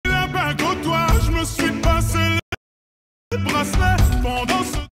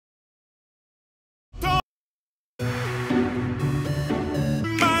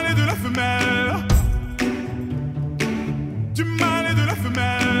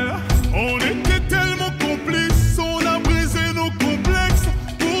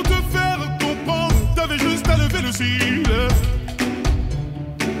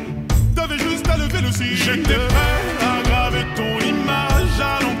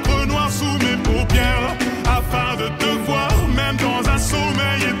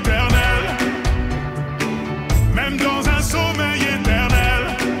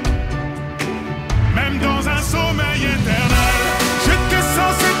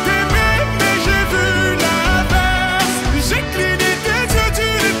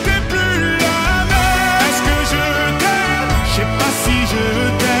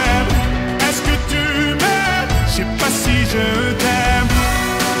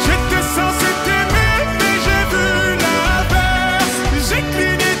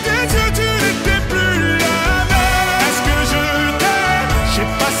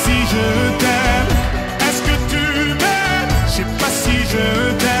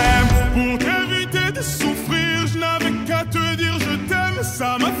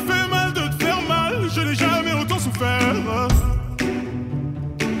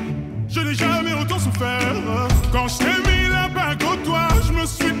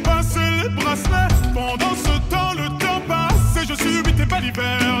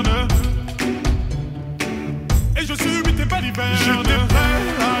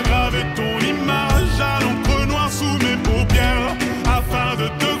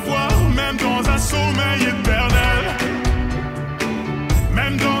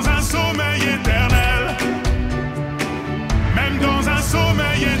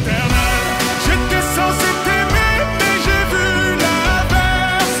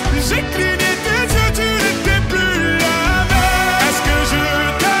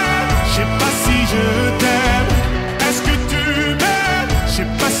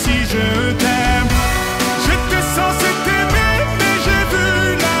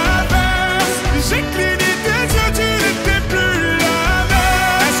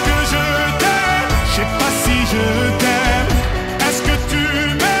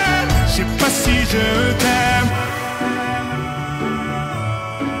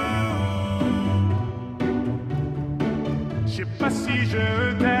si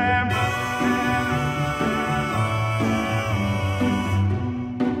je t'aime.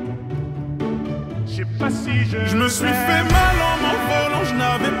 Je sais pas si je me suis fait mal en m'envolant, je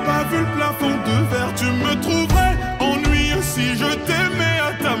n'avais pas vu le plafond de verre. Tu me trouverais ennuyeux si je t'aimais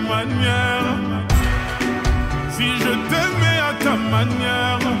à ta manière. Si je t'aimais à ta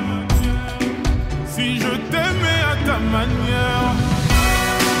manière. Si je t'aimais à ta manière.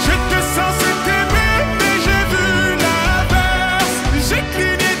 J'étais censé t'aimer, mais j'ai vu l'inverse. J'ai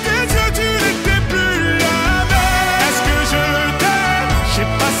cligné tes yeux, tu n'étais plus la même. Est-ce que je t'aime? Je sais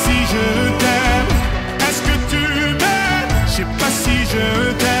pas si je t'aime. Est-ce que tu m'aimes? Je sais pas si je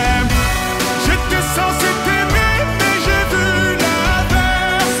t'aime. J'étais censé t'aimer, mais j'ai vu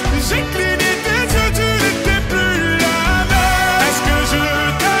l'inverse. J'ai cligné tes yeux, tu n'étais plus la même. Est-ce que je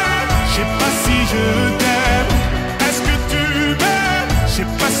t'aime? Je sais pas si je t'aime. Est-ce que tu m'aimes? Je sais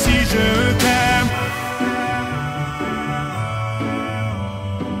pas si je t'aime.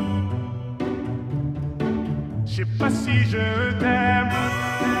 Je sais pas si je t'aime.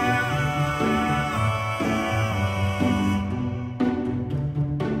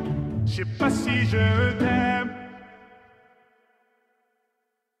 Je sais pas si je t'aime.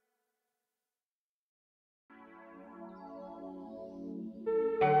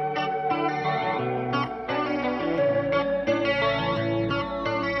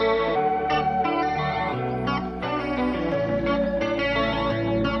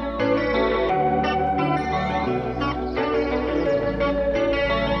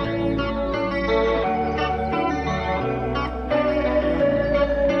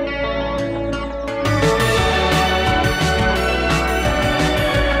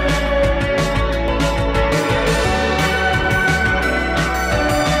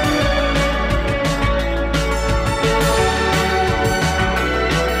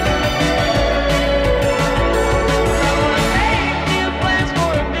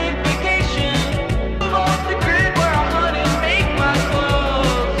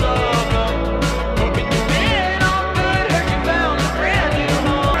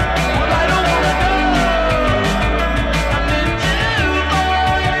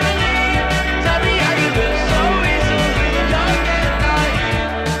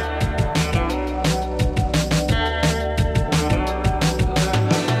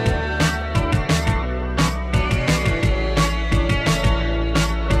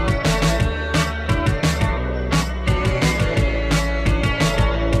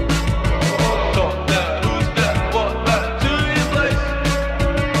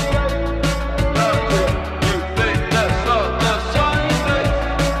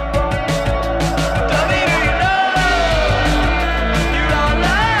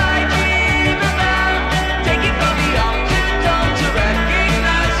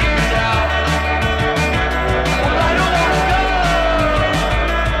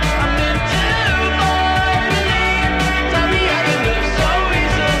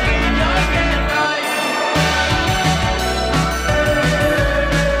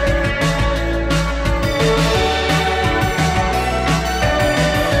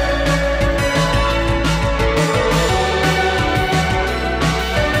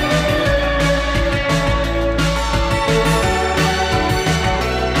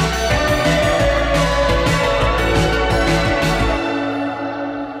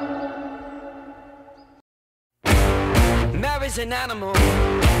 An animal,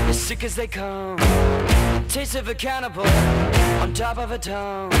 as sick as they come. Taste of a cannibal on top of a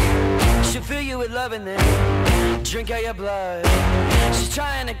tongue. She'll fill you with love and then drink out your blood. She's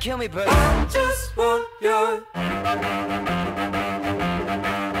trying to kill me, but I just want your.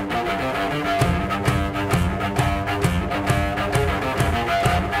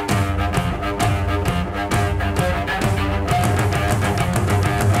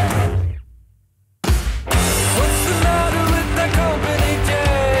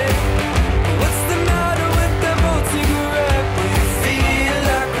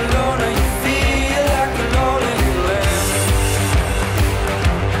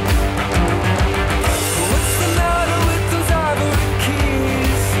 What's the matter with those ivory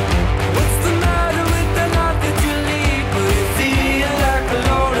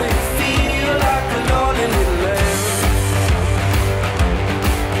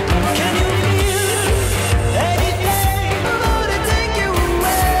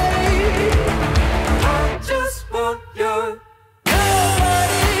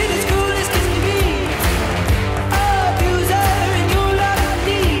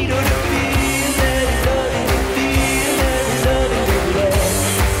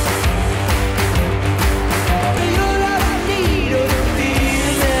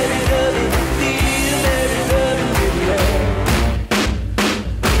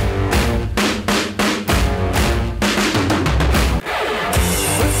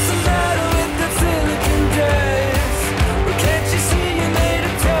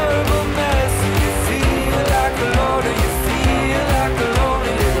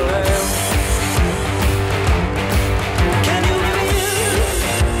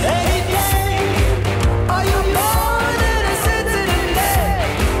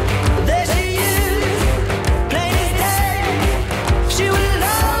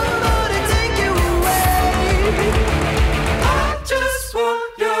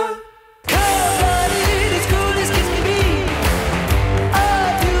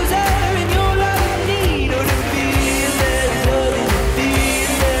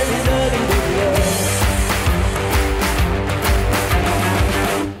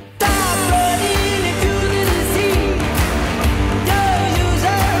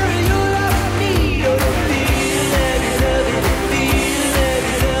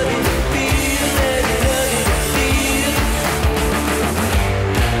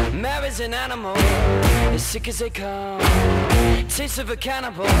sick as they come. Taste of a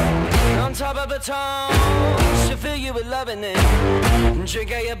cannibal on top of a tongue. She'll fill you with loving it and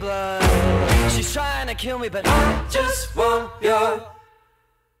drink out your blood. She's trying to kill me, but I just want your.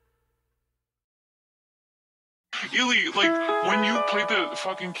 Illy, like, when you played the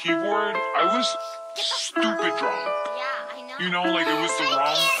fucking keyboard, I was stupid drunk. Yeah, I know. You know, like, it was the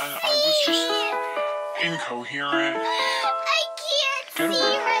wrong, and I was just incoherent. I can't see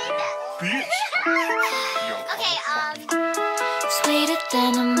right now. Bitch. Yo, Okay, Sweeter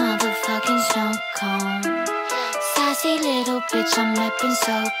than a motherfucking snow cone. Sassy little bitch, I'm reppin'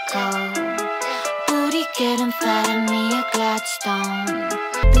 so cold. Booty getting fat and me a Gladstone.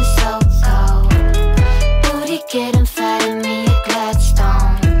 Been so cold. Booty getting fat and me a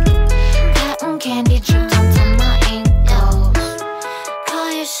Gladstone. Cotton candy dripped onto my ankles.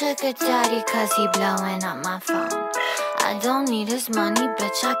 Call your sugar daddy cause he blowing up my phone. I don't need his money,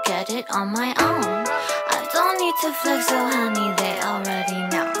 bitch, I get it on my own. I don't need to flex, so honey, they already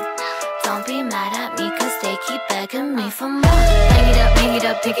know. Don't be mad at me, cause they keep begging me for more. Hang it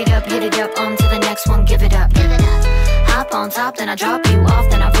up, pick it up, hit it up, on to the next one, give it up. Hop on top, then I drop you off,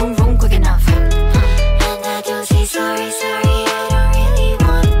 then I vroom vroom quick enough. And I do say sorry, I don't really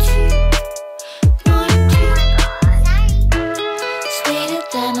want to. Sweeter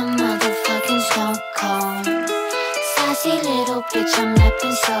than a motherfucking snow cone. Sassy little bitch, I'm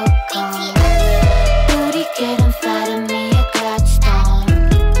reppin' so cold. Booty getting fat and me a Gladstone.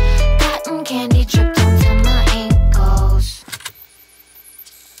 Cotton candy dripped onto my ankles.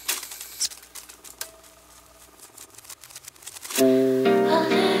 A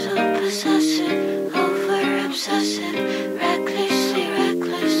little possessive, over obsessive, reckless.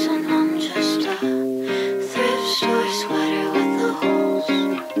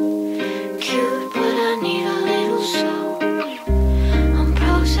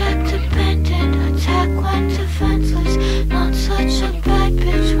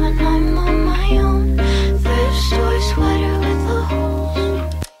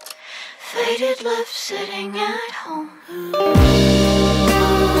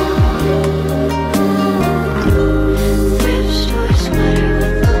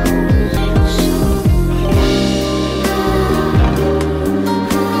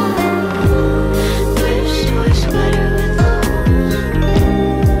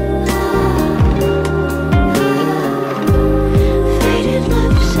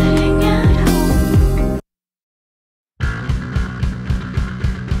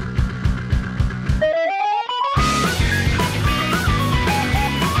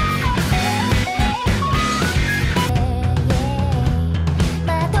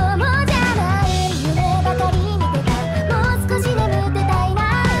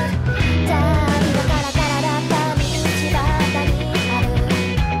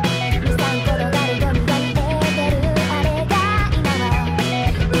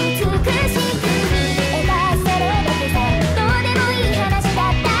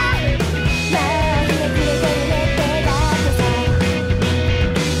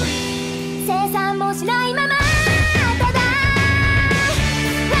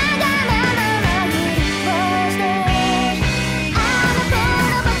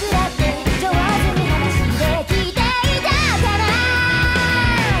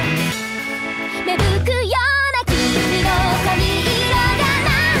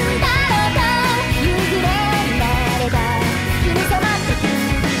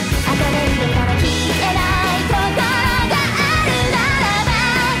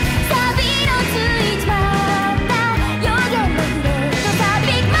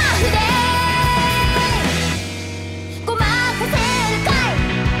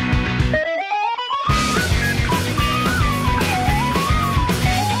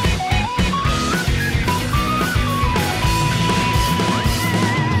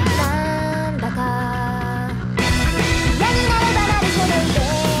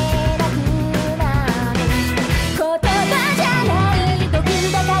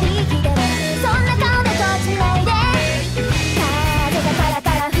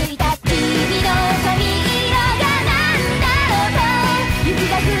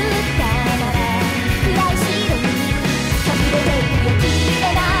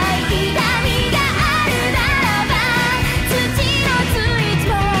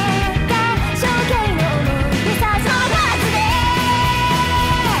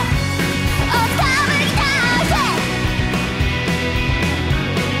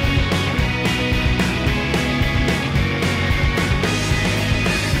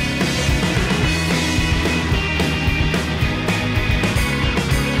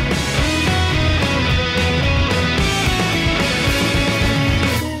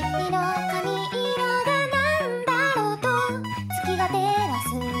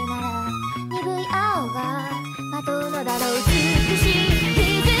 まとうのだろう美しい歪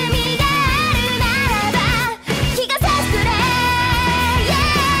みがあるならば日が差してくれ、yeah、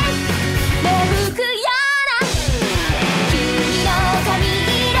芽吹くような君の髪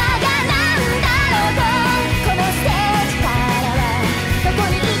色がなんだろうとこのステージからはどこ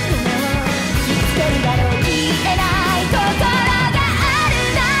に行くの見つけるだろう言えない心がある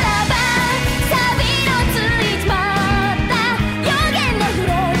ならばサビのついちまった予言のフ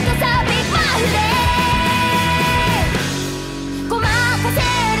レーズとサビマフレごまかせ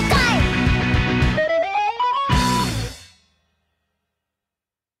るかい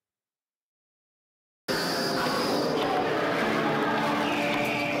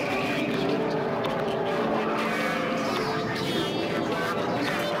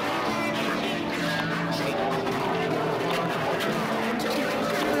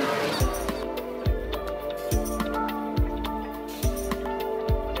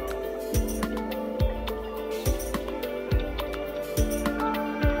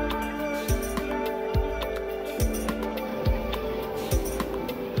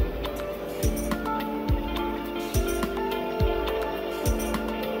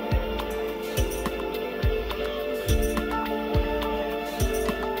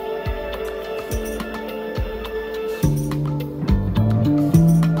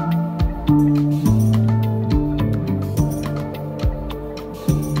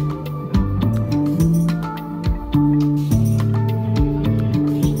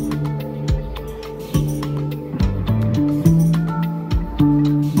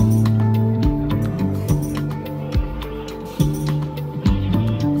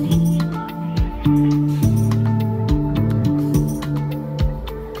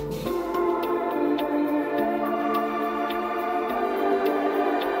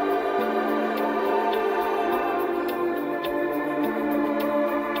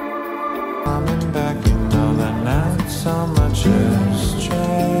Coming back, you know that not so much has changed.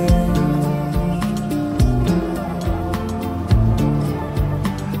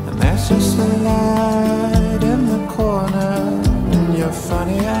 And there's just a light in the corner, and your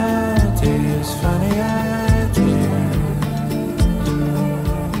funny ideas, funny ideas.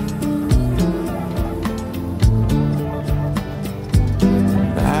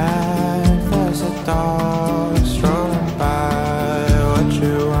 Back there's a dog strolling by, what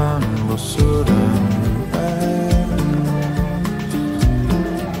you want will suit him best.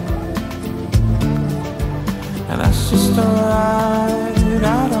 And that's just a ride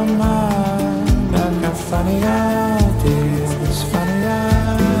out of mind. I've got funny ideas, funny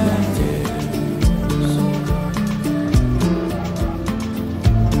ideas.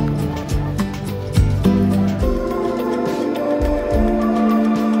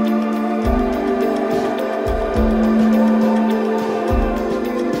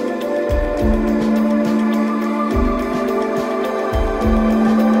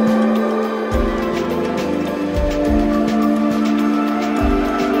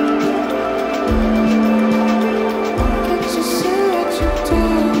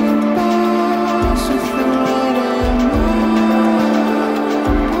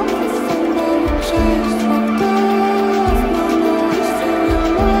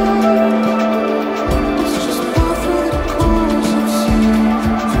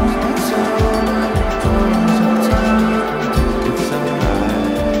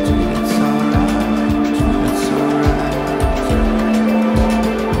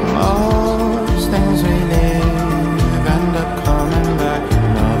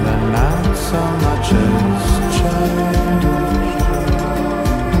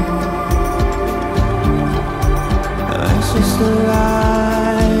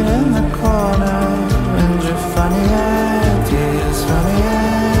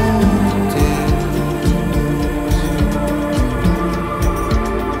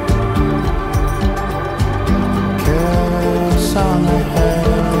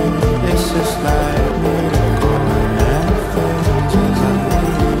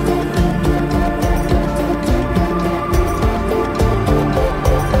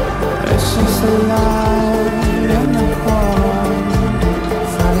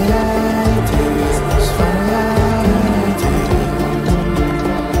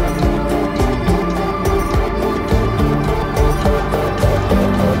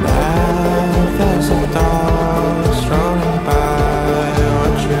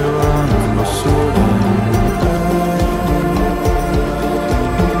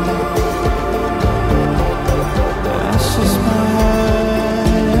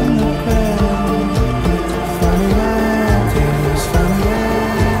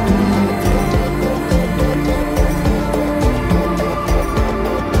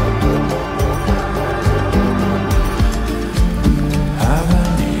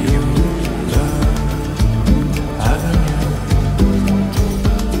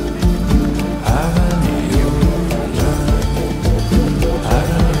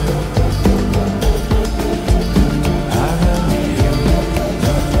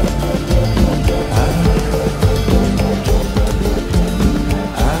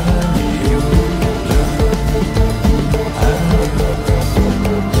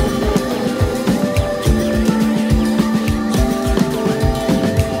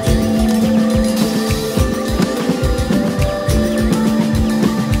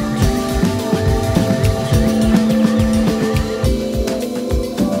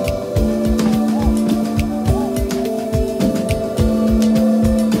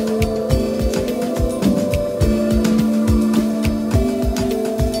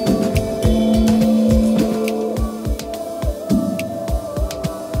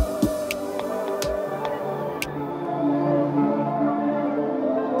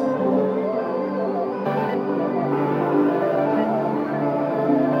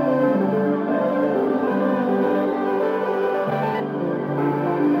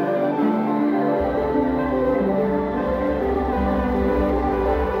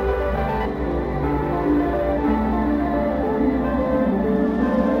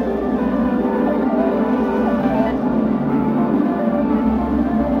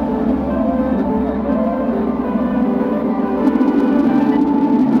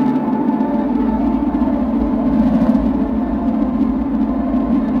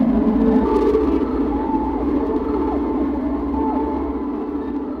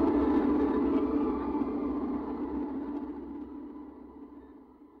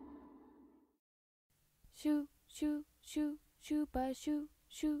 shoo, shoo, shoo ba shoo,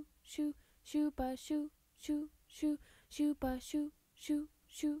 shoo, shoo, shoo ba shoo, shoo, shoo, shoo ba shoo, shoo,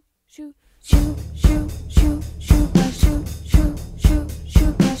 shoo, shoo, shoo, shoo, shoo, shoo ba shoo, shoo, shoo,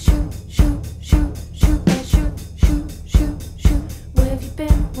 shoo ba shoo, shoo, shoo, shoo ba shoo, shoo, shoo, shoo. Where have you been?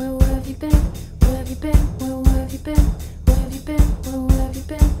 Where have you been? Where have you been? Where have you been? Where have you been? Where have you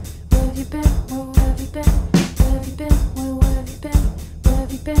been? Where have you been? Where have you been? Where have you been? Where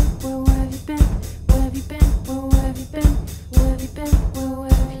have you been? Where have you been? Where have you been? Where have you been? Where have you been? Where have you been? Where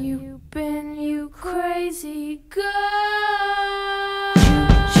have you been? You crazy girl.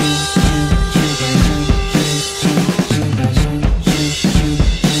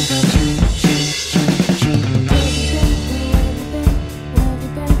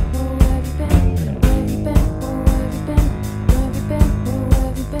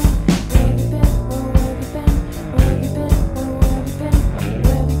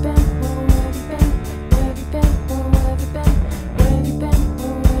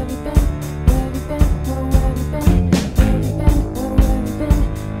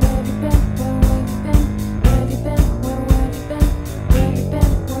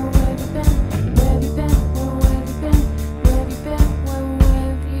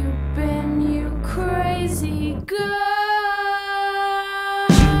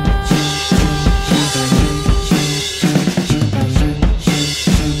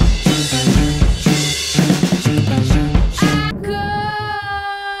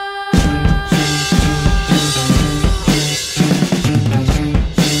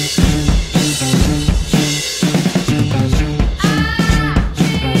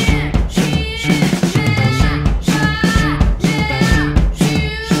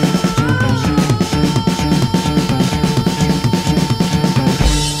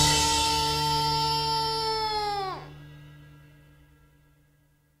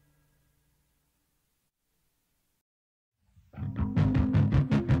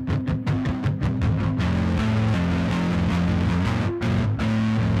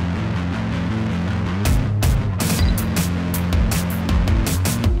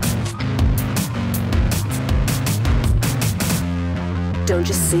 Don't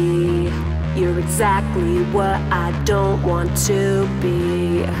you see, you're exactly what I don't want to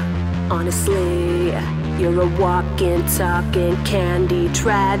be. Honestly, you're a walking, talking candy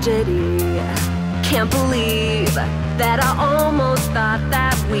tragedy. Can't believe that I almost thought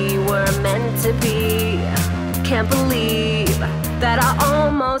that we were meant to be. Can't believe that I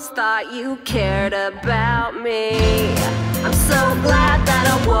almost thought you cared about me. I'm so glad that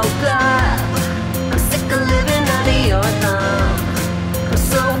I woke up. I'm sick of living under your thumb. I'm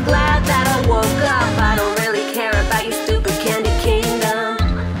so glad that I woke up. I don't really care about your stupid candy kingdom.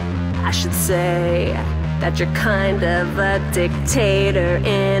 I should say that you're kind of a dictator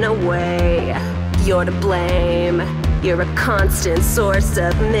in a way. You're to blame. You're a constant source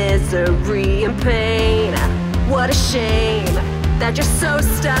of misery and pain. What a shame that you're so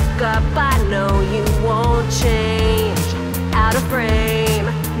stuck up. I know you won't change. Out of frame.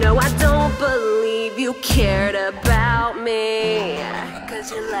 No, I don't believe you cared about me,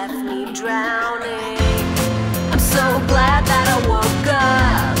 'cause you left me drowning. I'm so glad that I woke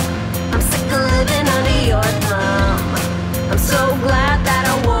up. I'm sick of living under your thumb. I'm so glad that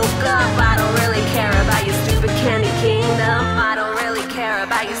I woke up. I don't really care about your stupid candy kingdom. I don't really care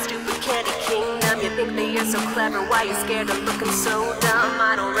about your stupid candy kingdom. You think that you're so clever, why you scared of looking so dumb?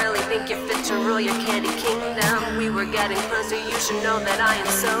 I don't really think you're fit to rule your candy kingdom. We were getting closer, you should know that I am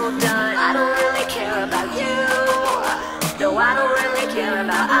so done. I don't really care about you. No, I don't really care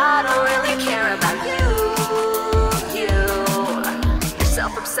about, I don't really care about you. You're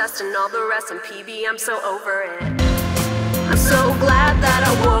self-obsessed and all the rest, and PB, I'm so over it. I'm so glad that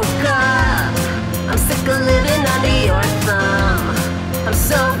I woke up. I'm sick of living under your thumb. I'm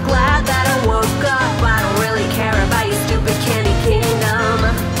so glad that I woke up. I don't really care about your stupid candy kingdom.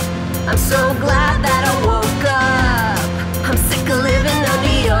 I'm so glad that I woke up. I'm sick of living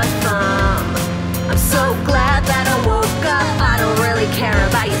under your thumb. I'm so glad that I woke up. I don't really care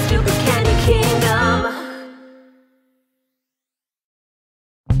about your stupid candy kingdom.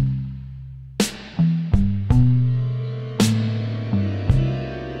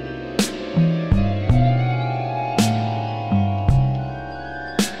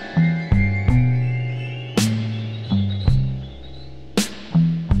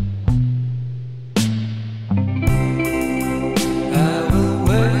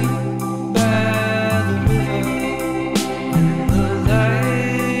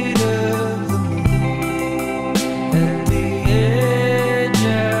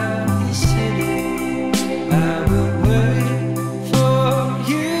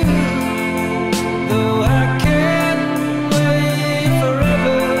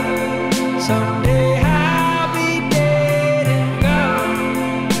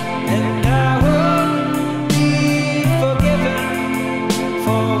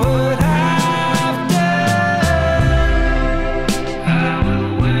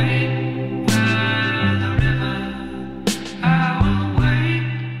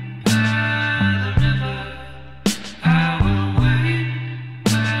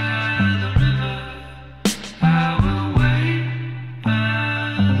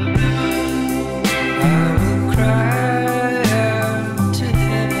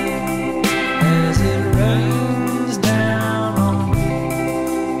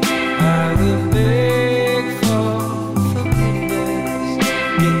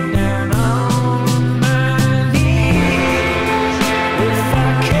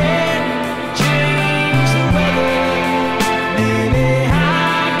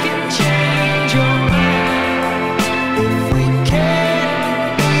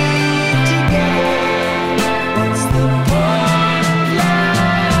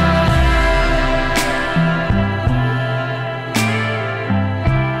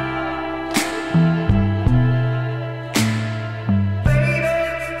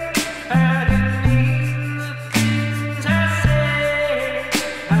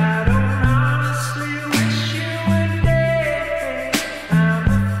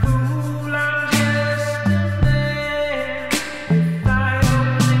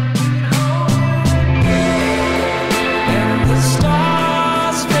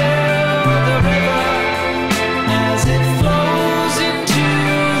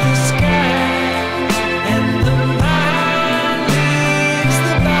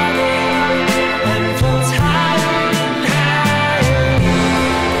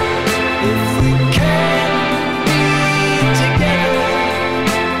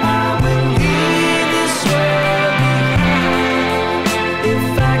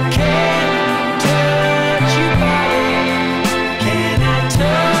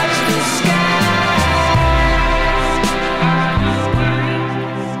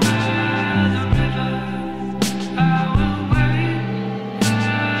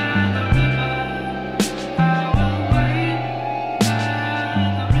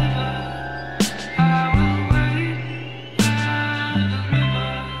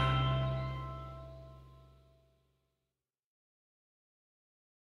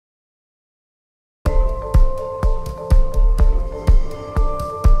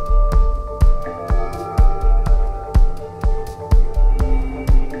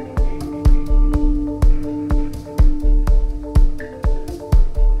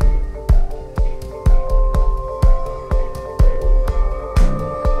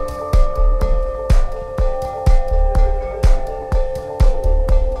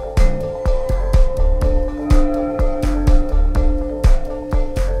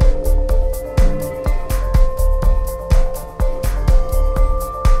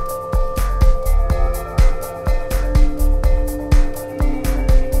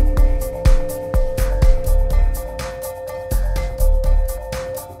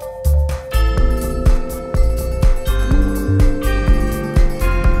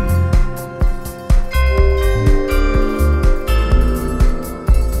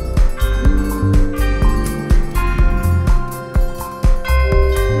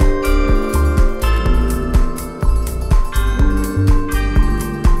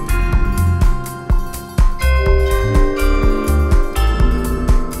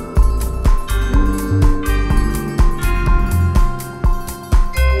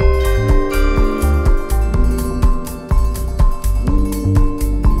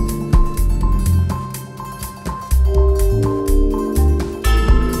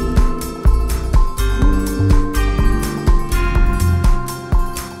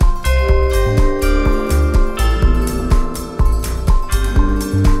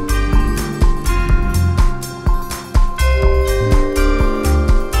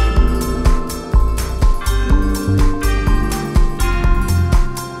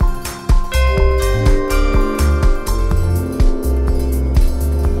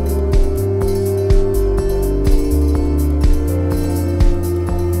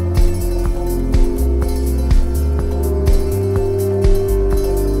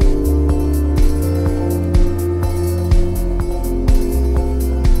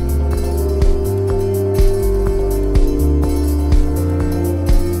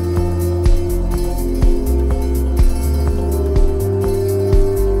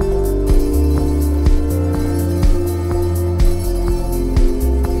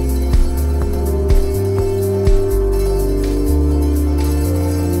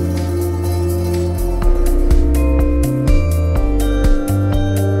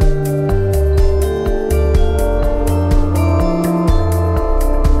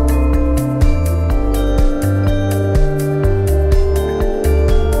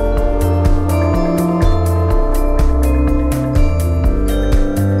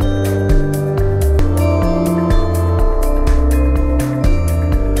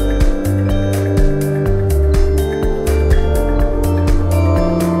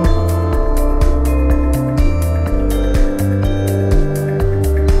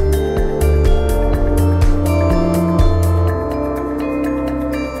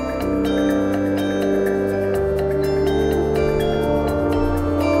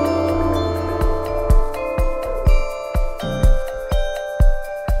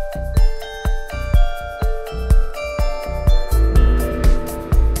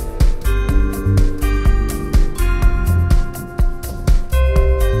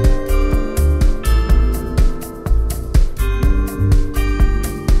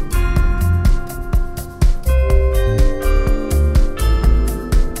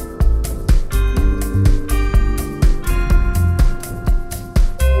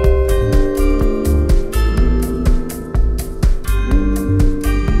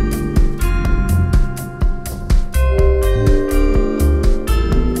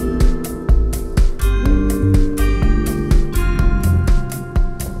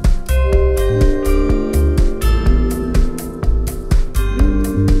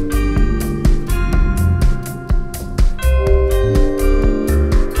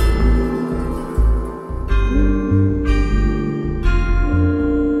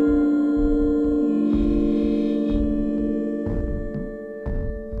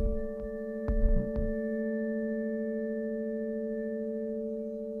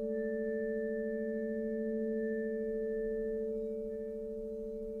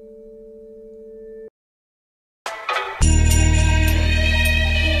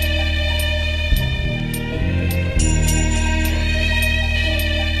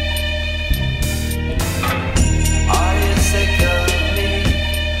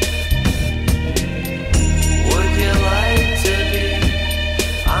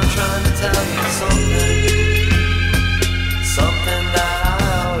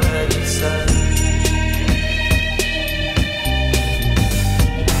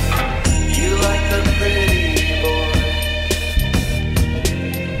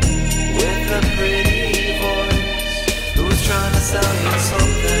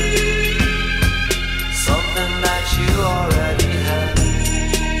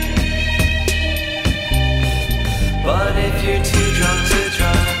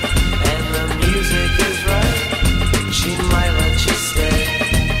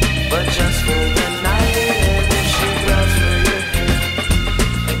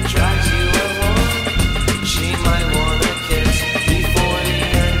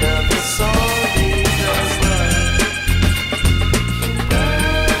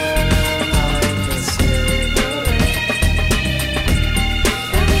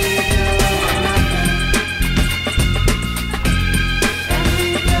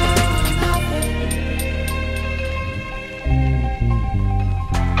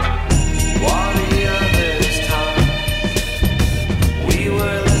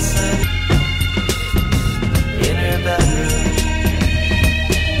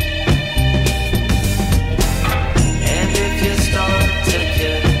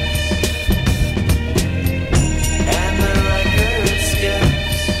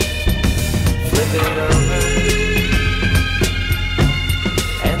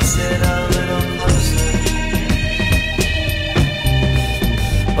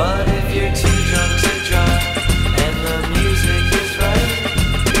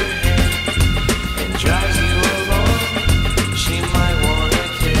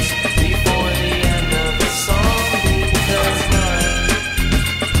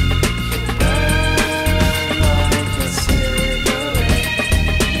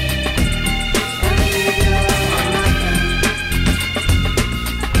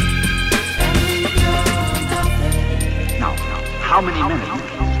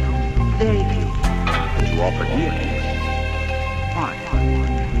 very few. But you offered me a kiss. Why?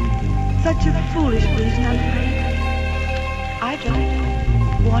 Such a foolish reason, I'm afraid. I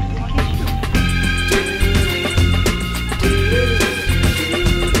just wanted to kiss you.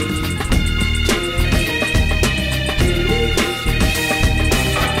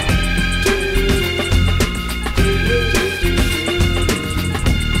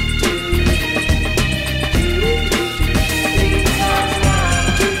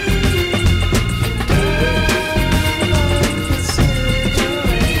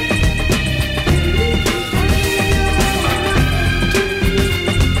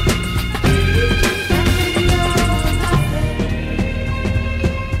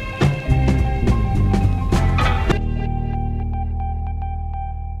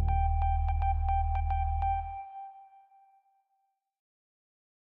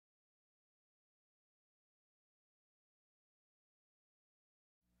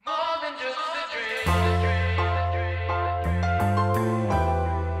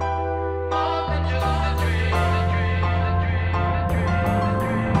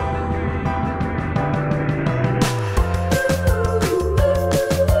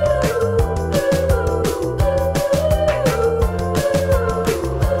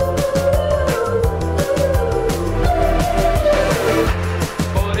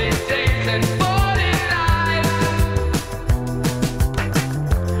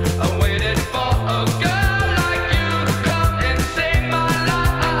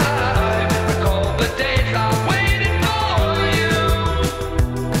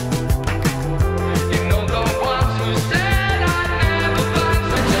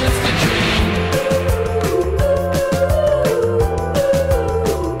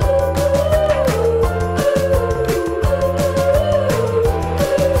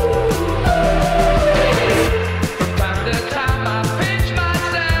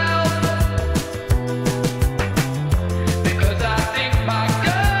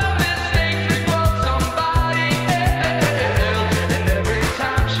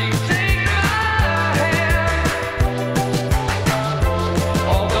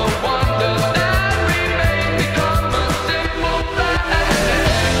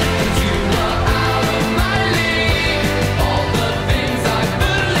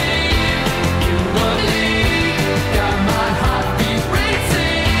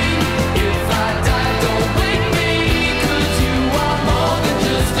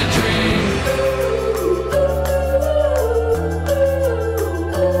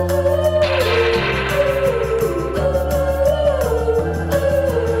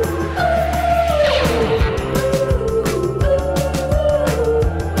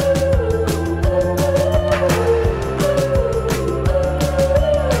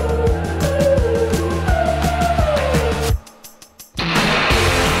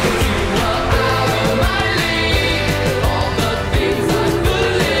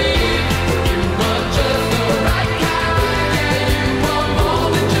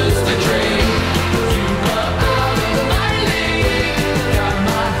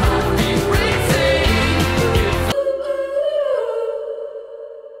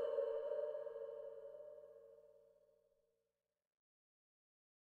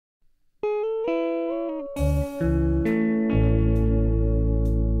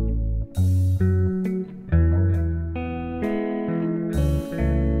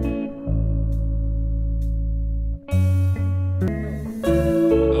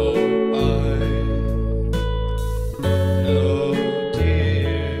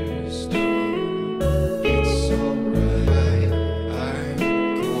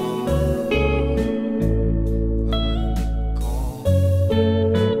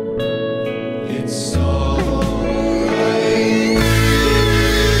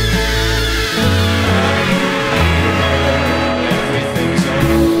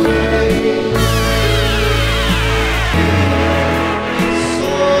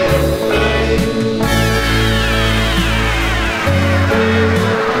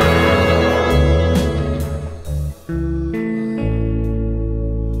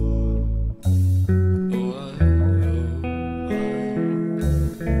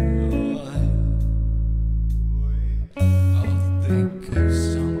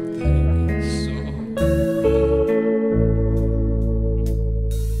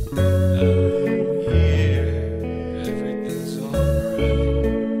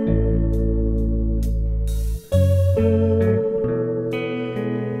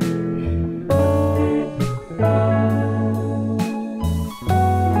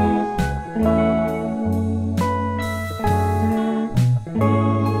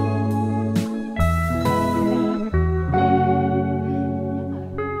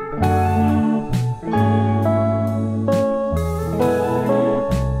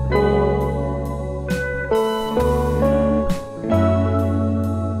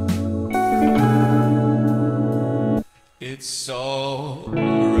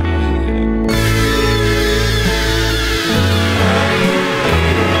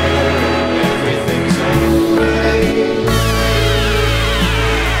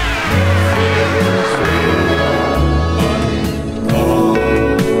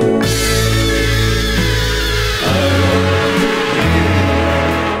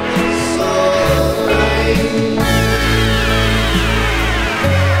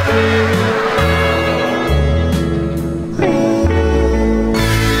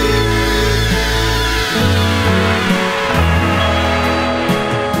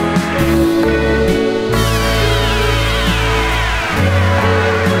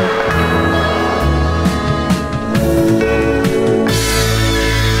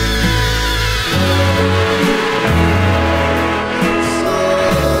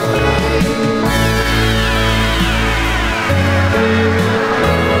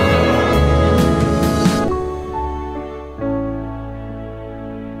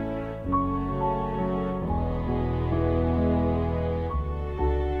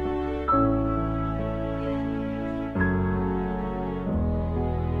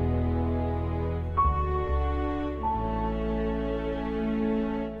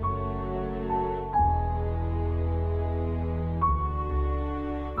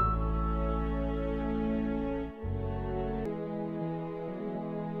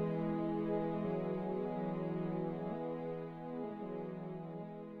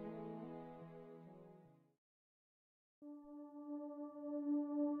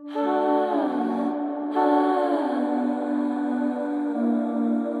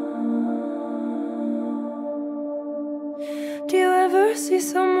 Do you ever see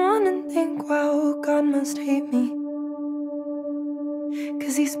someone and think, wow, God must hate me?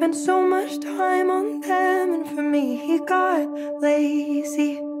 'Cause he spent so much time on them, and for me, he got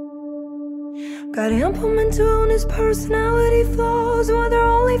lazy. Got to implement to own his personality flaws, while their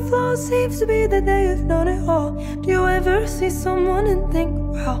only flaw seems to be that they have known it all. Do you ever see someone and think,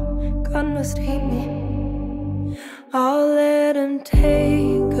 wow, God must hate me? I'll let him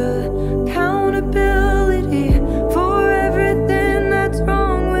take accountability for everything that's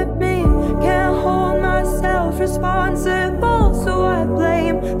wrong with me. Can't hold myself responsible, so I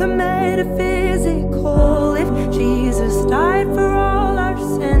blame the metaphysical. If Jesus died for all our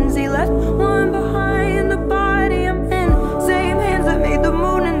sins, he left one behind, the body I'm in. Same hands that made the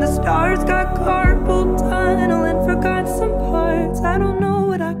moon and the stars got carpal tunnel and forgot some parts. I don't know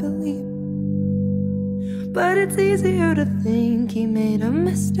what I believe, but it's easier to think he made a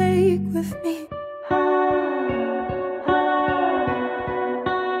mistake with me.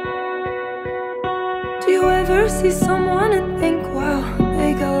 Do you ever see someone and think, wow,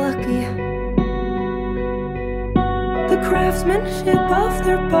 they got lucky? The craftsmanship of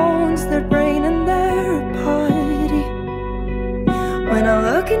their bones, their brain and their body. When I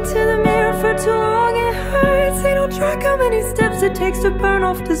look into the mirror for too long it hurts. They don't track how many steps it takes to burn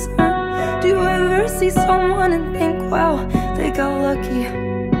off dessert. Do you ever see someone and think, wow, they got lucky?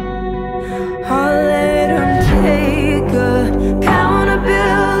 I'll let them take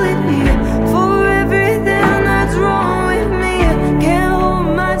accountability for everything that's wrong with me. Can't hold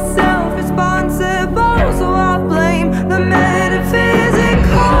myself responsible, so I blame the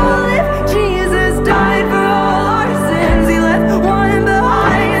metaphysical. If Jesus died for all our sins, he left one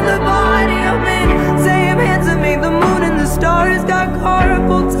behind, the body I'm in. Same hands that made the moon and the stars got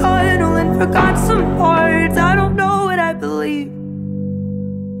carpal tunnel and forgot some parts. I don't know what I believe,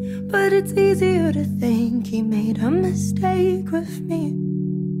 but it's easier to think he made a mistake with me.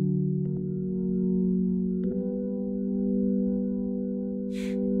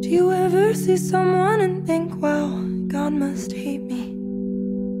 Do you ever see someone and think, wow, God must hate me?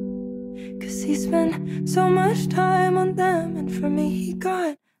 'Cause he spent so much time on them, and for me, he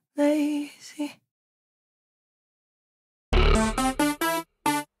got lazy.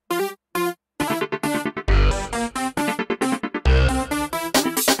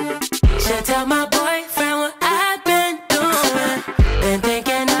 Should tell my boyfriend what I've been doing. Been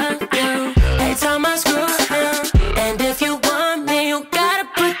thinking of you every time I screw him. And if you want me, you gotta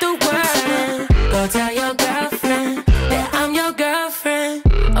put the word in. Go tell your girlfriend that I'm your girlfriend.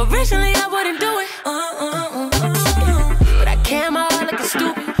 Originally I wouldn't do it, but I came out like a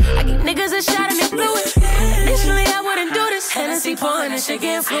stupid. I get niggas a shot at me fluid. Initially I wouldn't do this. Hennessy pouring and shit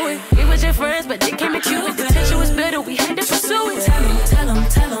getting fluid. We was your friends, but they came at you. The tension was bitter, we had to pursue it.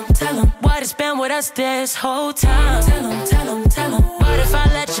 Tell him what it's been with us this whole time. Tell him. What if I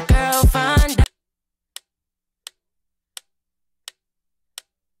let your girl find out?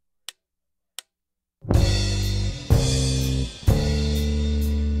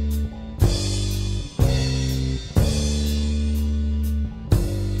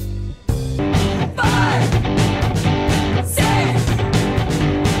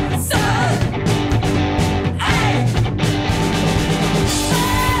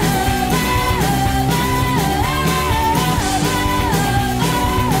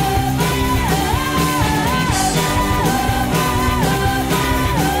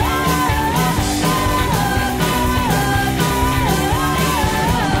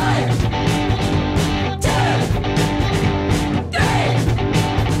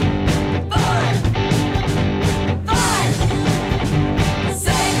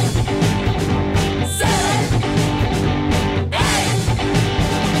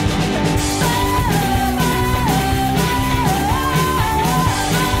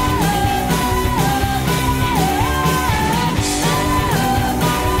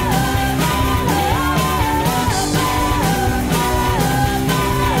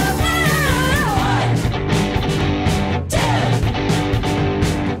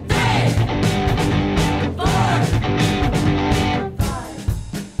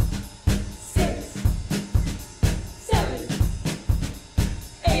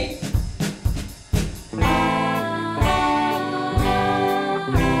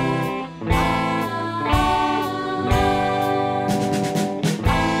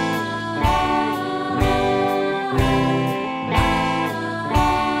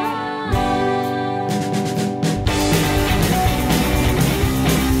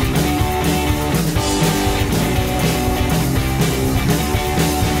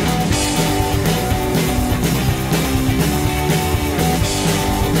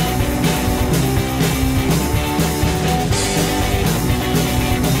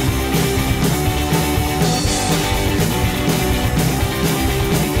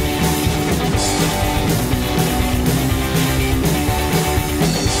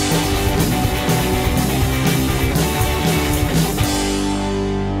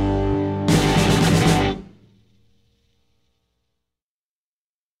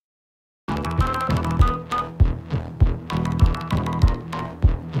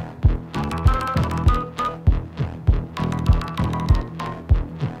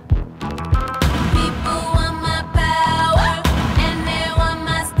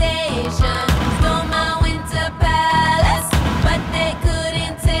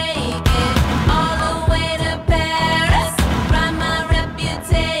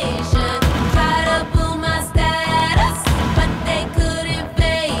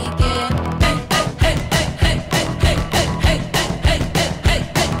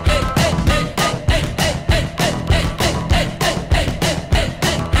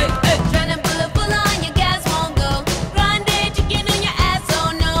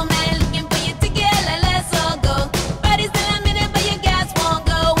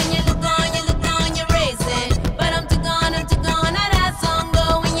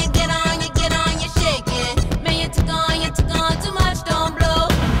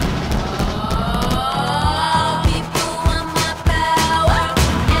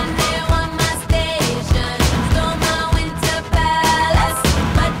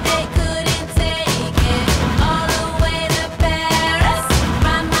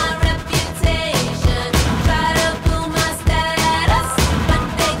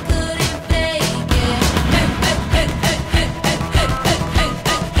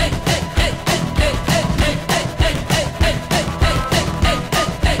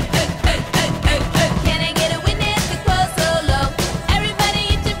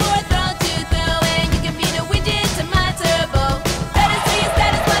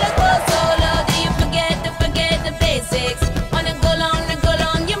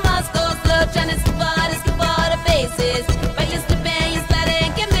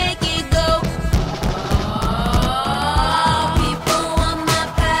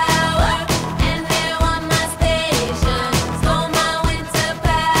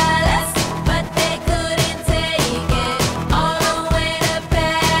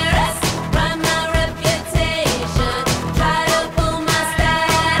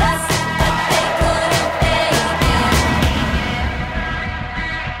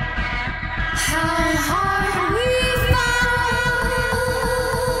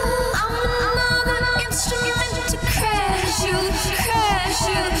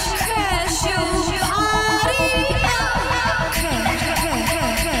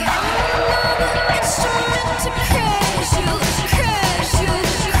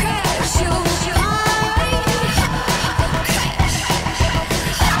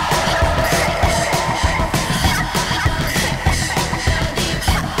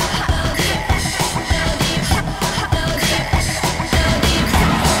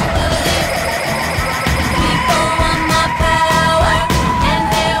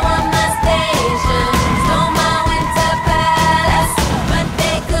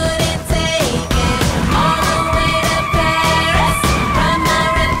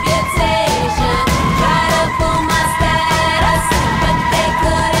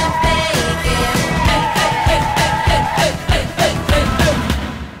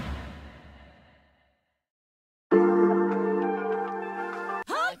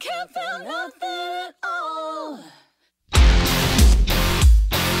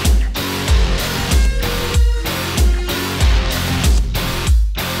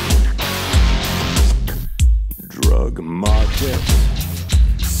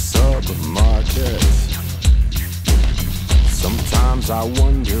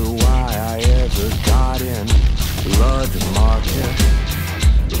 why I ever got in Blood Market.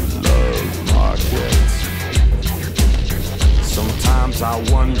 Love Market. Sometimes I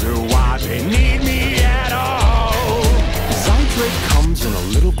wonder why they need me at all. Zydrate comes in a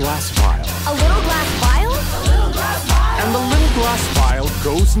little glass vial. A little glass vial? A little glass vial. And the little glass vial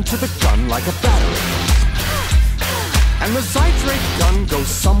goes into the gun like a battery. And the Zydrate gun goes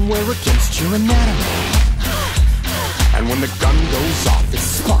somewhere against your anatomy. And when the gun goes off, it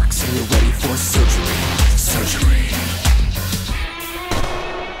sparks and you're ready for surgery. Surgery.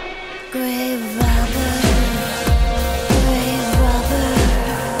 Grave robber, grave robber.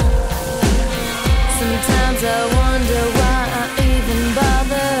 Sometimes I wonder why I even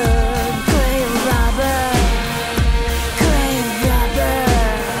bother. Grave robber, grave robber.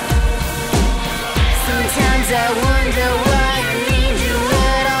 Sometimes I wonder why I need you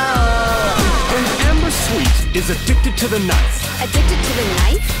at all. And Amber Sweet is addicted to the knife. Addicted to the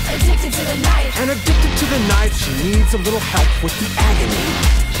knife? Addicted to the knife. And addicted to the knife, she needs a little help with the agony.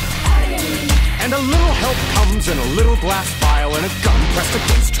 And a little help comes in a little glass vial and a gun pressed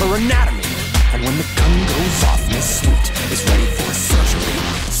against her anatomy. And when the gun goes off, Miss Sweet is ready for surgery.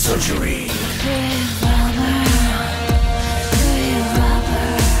 Surgery. Grave robber, grave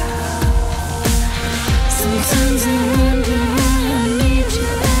robber. Sometimes I wonder why I need you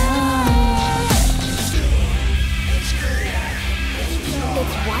at all. It's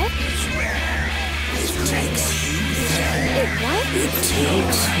what? It takes you there. It what? It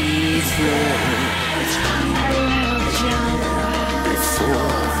takes you there.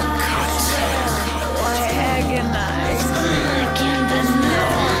 Before the cut. Why agonize? I can't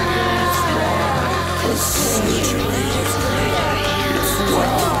deny. The surgery is what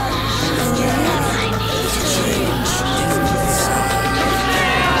I need to change inside.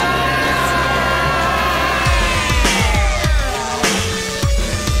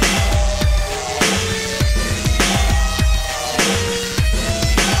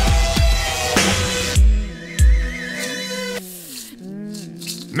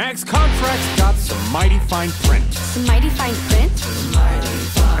 Mag's contract's got some mighty fine print. Some mighty fine print?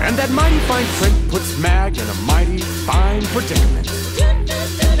 And that mighty fine print puts Mag in a mighty fine predicament.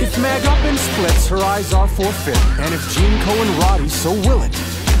 If Mag up and splits, her eyes are forfeit. And if Jinko and Roddy so will it,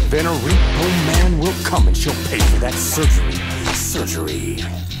 then a repo man will come and she'll pay for that surgery. Surgery.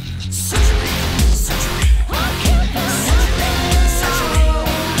 Surgery. Surgery.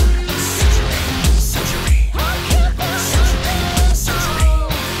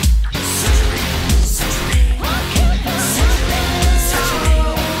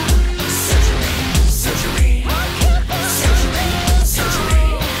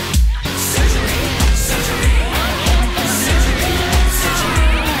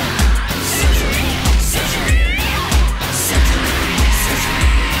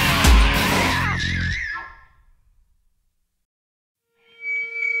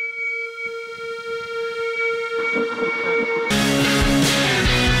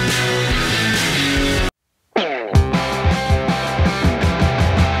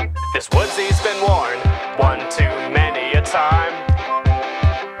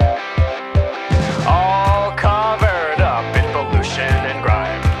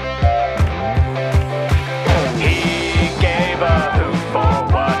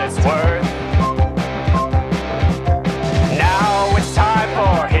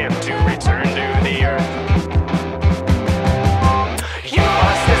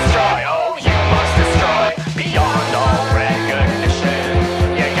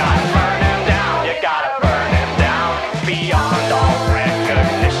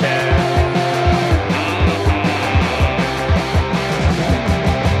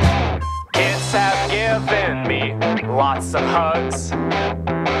 lots of hugs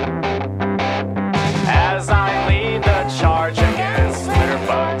as I lead the charge against litter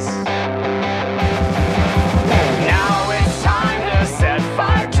bugs. Now it's time to set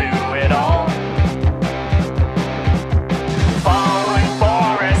fire to it all, following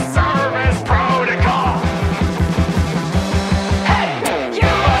Forest Service protocol. Hey, you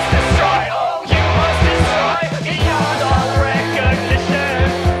must destroy, oh, you must destroy beyond all recognition.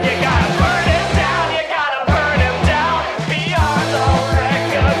 You gotta burn him down, you gotta burn him down beyond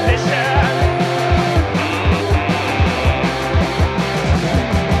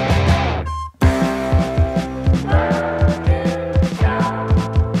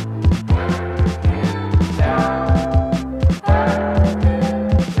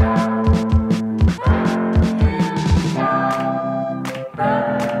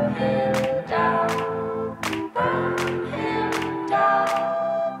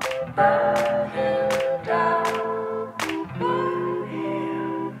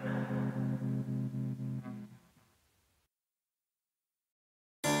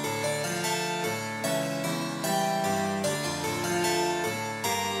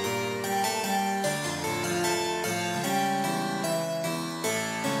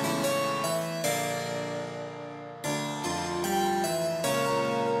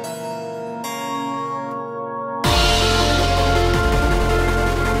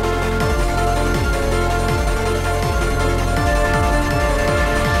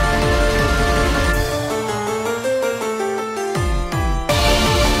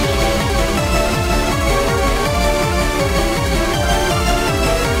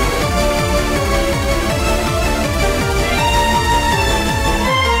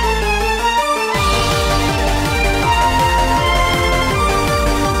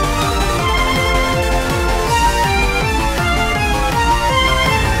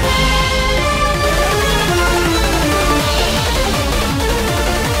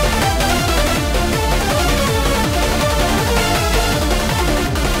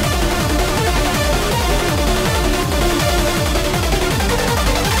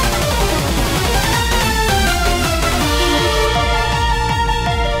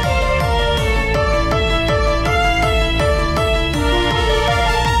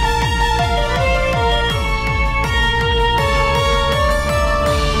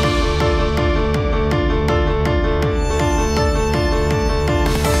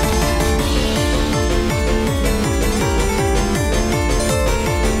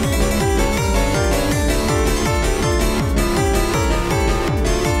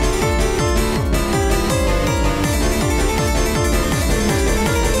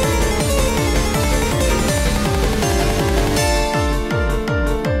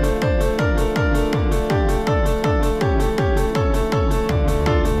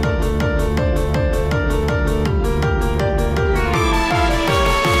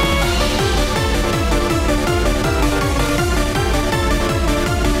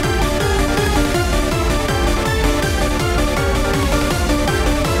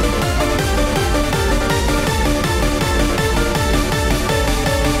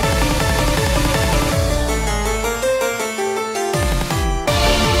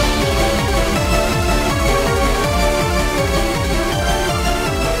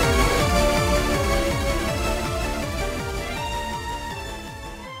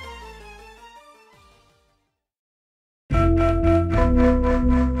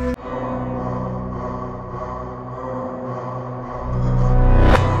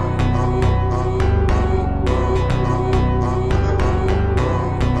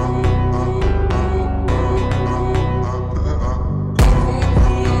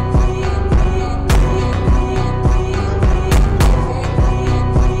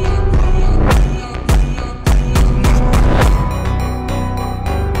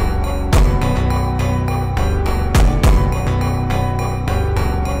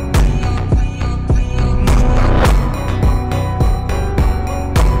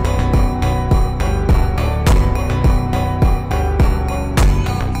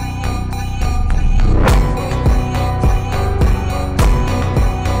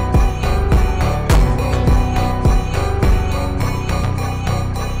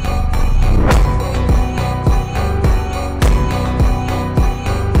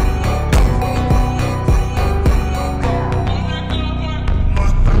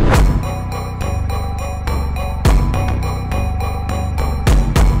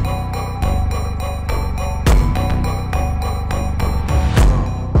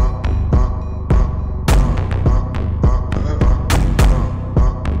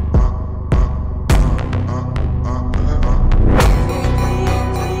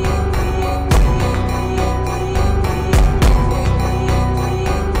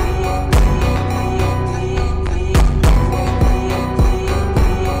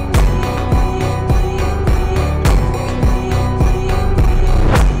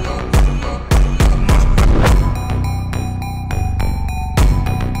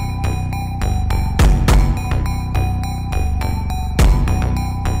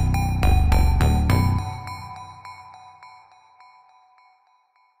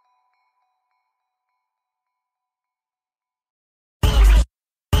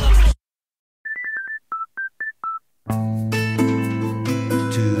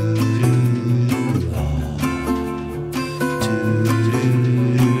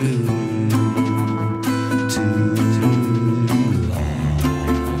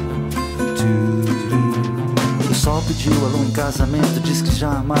Pediu a lua em casamento, diz que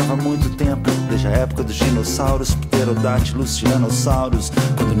já amava há muito tempo, desde a época dos dinossauros, pterodátilos, tiranossauros,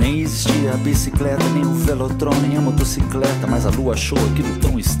 quando nem existia a bicicleta, nem o velotron, nem a motocicleta, mas a lua achou aquilo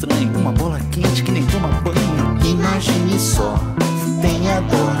tão estranho, uma bola quente que nem toma banho. Imagine só, tenha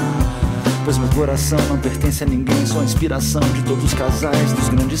dó, pois meu coração não pertence a ninguém, sou a inspiração de todos os casais, dos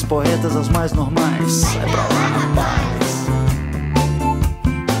grandes poetas aos mais normais. Sai pra lá, rapaz.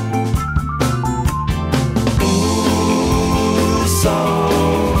 Sol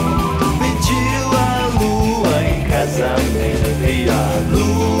pediu a lua em casamento e a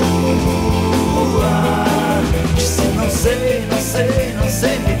lua disse não sei, não sei, não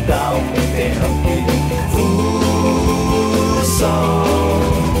sei, me dá tempo. O sol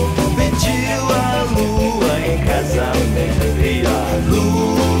pediu a lua em casamento e a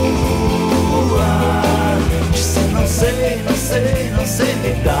lua disse não sei, não sei, não sei,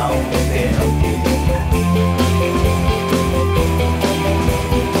 me dá tempo.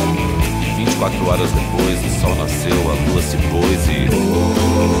 24 horas depois, o sol nasceu, a lua se pôs e...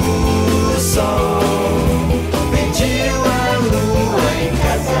 O sol pediu a lua em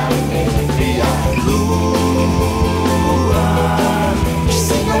casamento e a lua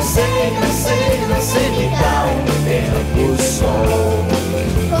disse não sei, não sei, não sei, me dá tempo. O sol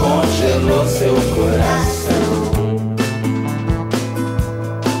congelou seu coração.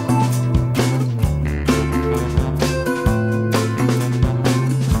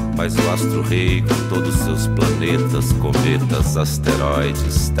 Mas o astro-rei, com todos seus planetas, cometas,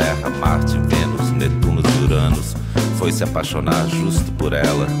 asteroides, Terra, Marte, Vênus, Netuno e Uranus, foi se apaixonar justo por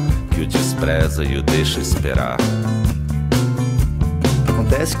ela, que o despreza e o deixa esperar.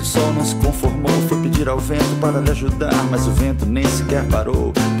 Acontece que o sol não se conformou, foi pedir ao vento para lhe ajudar, mas o vento nem sequer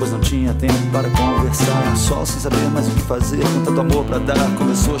parou, pois não tinha tempo para conversar. O sol, sem saber mais o que fazer, com tanto amor pra dar,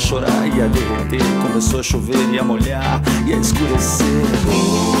 começou a chorar e a derreter, começou a chover e a molhar e a escurecer.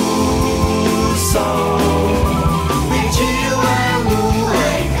 O sol pediu a lua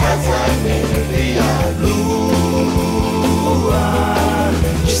em casamento e a lua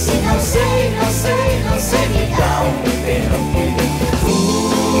disse não sei, não sei, não sei, me dá tempo.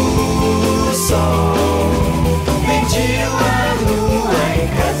 O sol pediu a lua em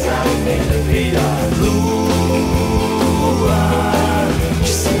casamento e a lua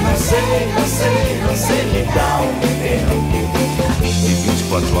disse não sei, não sei, não sei, me dá tempo. E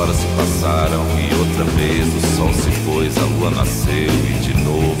 24 horas se passaram e outra vez o sol se pôs, a lua nasceu e de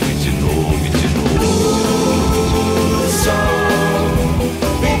novo, e de novo, e de novo. O sol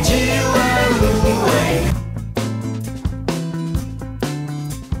pediu a lua em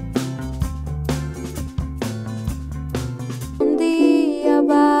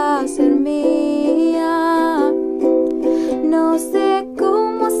va a ser mía. No sé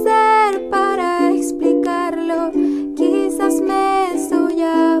cómo hacer para explicarlo. Quizás me estoy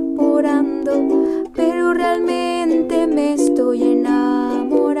apurando, pero realmente me estoy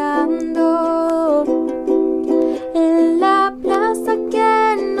enamorando. En la plaza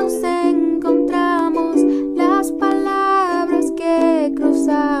que nos encontramos, las palabras que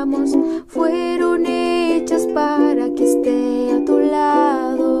cruzamos fueron hechas para que esté a tu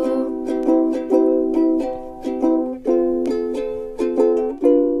lado.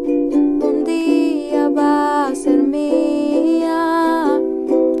 Un día va a ser mía.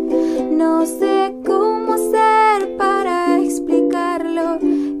 No sé cómo hacer para explicarlo.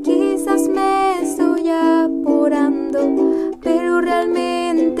 Quizás me estoy apurando, pero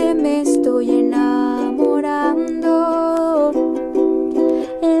realmente me estoy enamorando.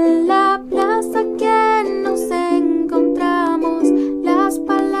 En la plaza que nos encontramos, las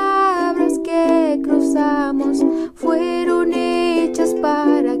palabras que cruzamos fueron hechas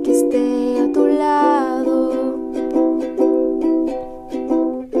para que esté a tu lado.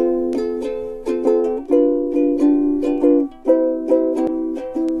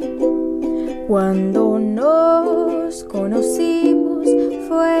 Cuando nos conocimos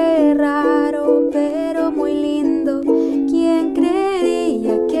fue raro pero muy lindo. ¿Quién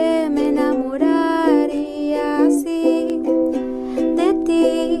creería que me enamoraría así de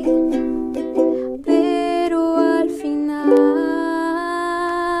ti? Pero al final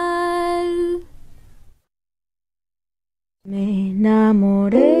me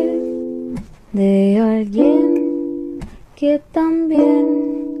enamoré de alguien que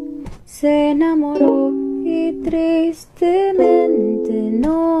también se enamoró y tristemente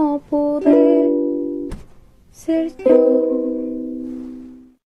no pude ser yo.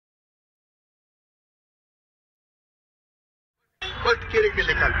 ¿Cuál quiere que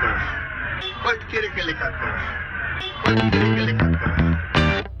le cante? ¿Cuál quiere que le cante? ¿Cuál quiere que le cante?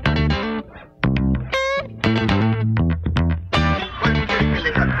 ¿Cuál quiere que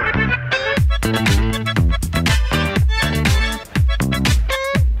le cante?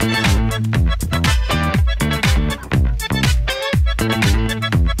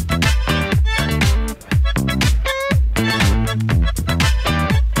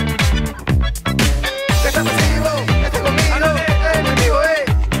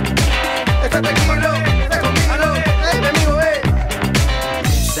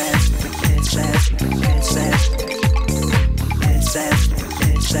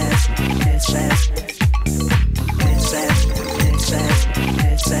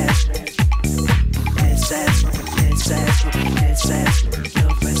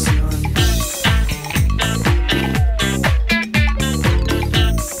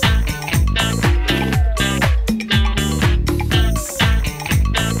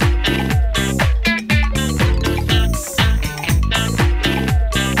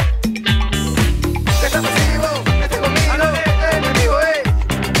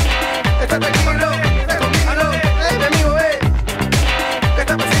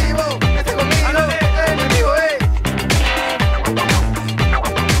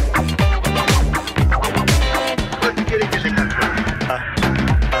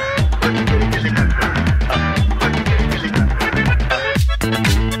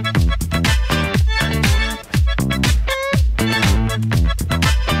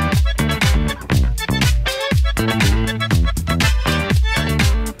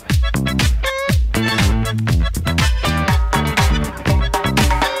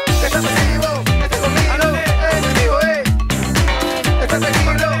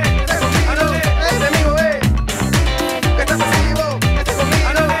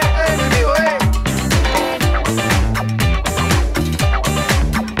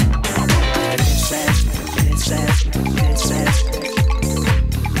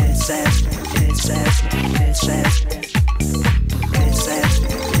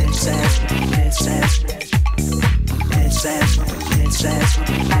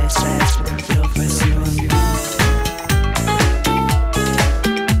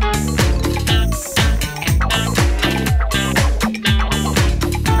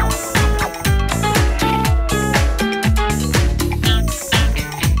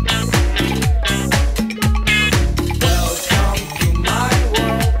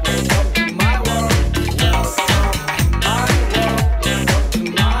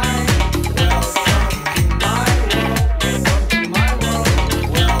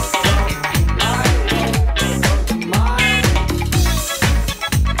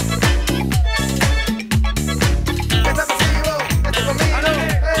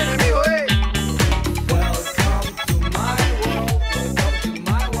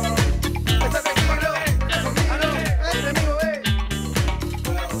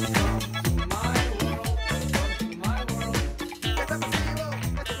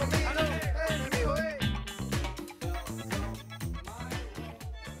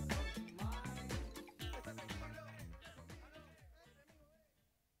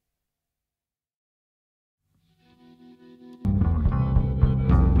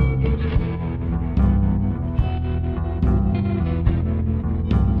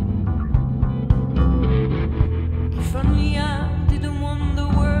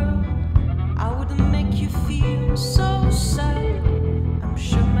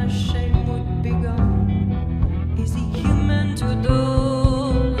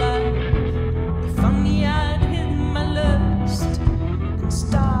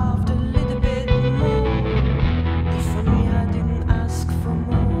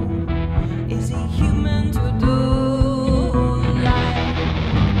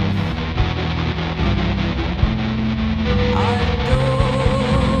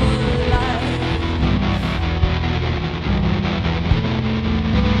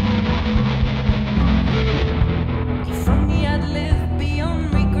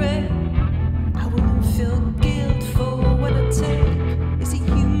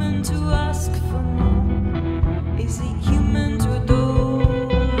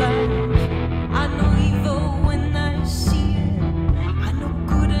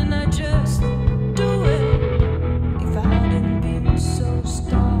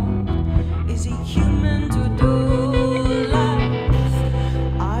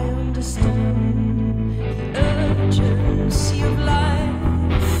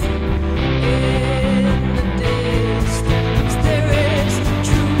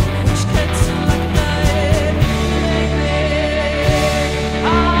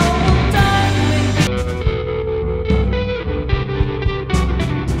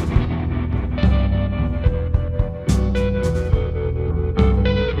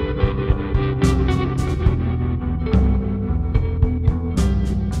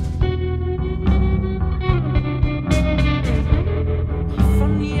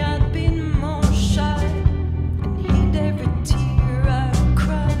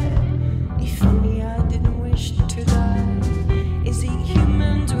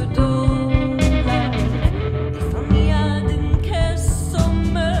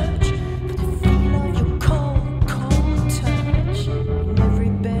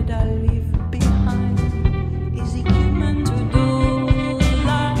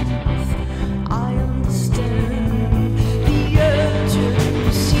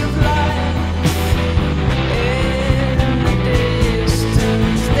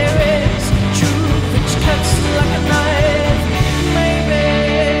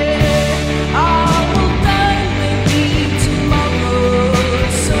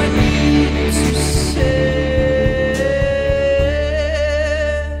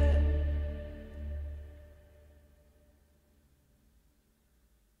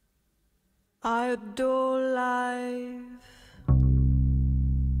 I adore life.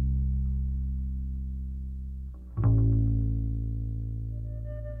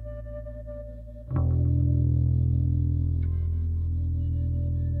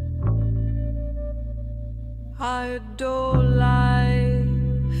 I adore life.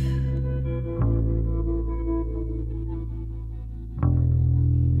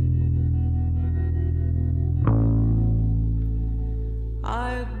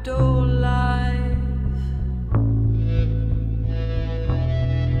 I adore life.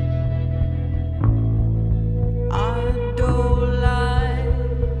 I adore life.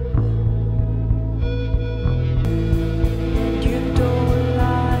 You adore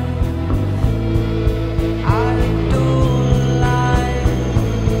life. I adore life.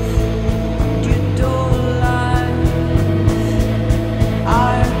 You adore life. I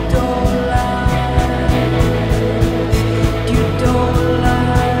adore life. You adore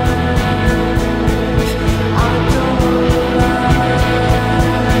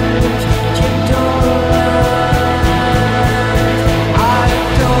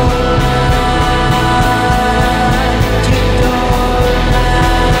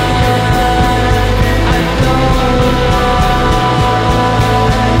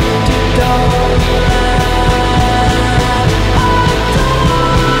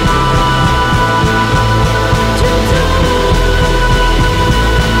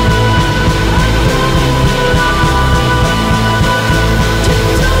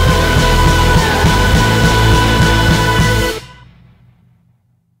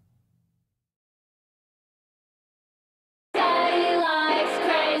Daddy likes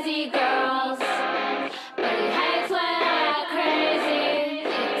crazy girls, but he hates when I act crazy.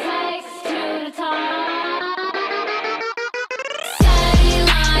 It takes two to talk. Daddy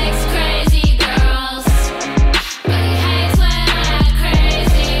likes crazy girls, but he hates when I act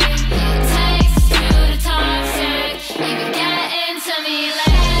crazy. It takes two to toxic. You can get into me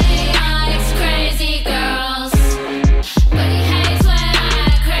like Daddy likes crazy girls, but he hates when I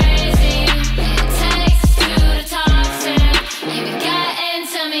act crazy. It takes two to toxic. You can get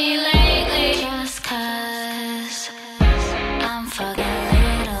into me lately. Just 'cause I'm fucking a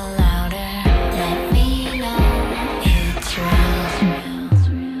little louder, let me know it's real.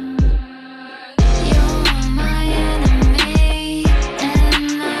 You're my enemy and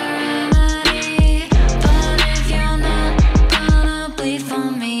my remedy, but if you're not gonna bleed for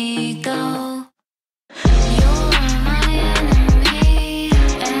me, go. You're my enemy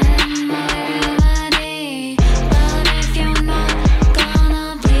and my remedy, but if you're not gonna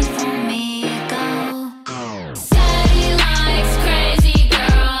bleed for me, go. Said he likes crazy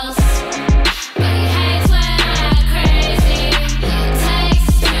girls, but he hates when I act crazy. It takes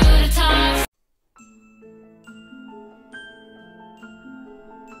two to talk.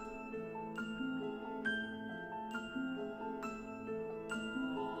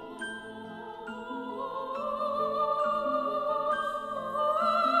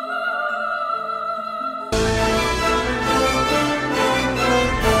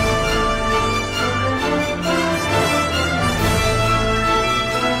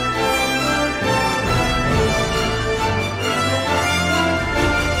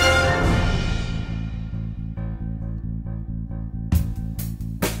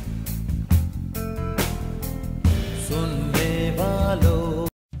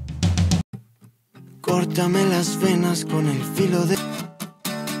 Córtame las venas con el filo de...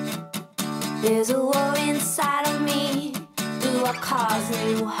 There's a war inside of me. Do I cause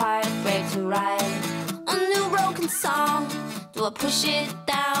new heartbreak to write a new broken song? Do I push it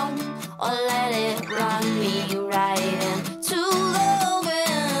down or let it run me right into the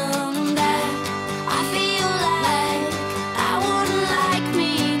wind? I feel like I wouldn't like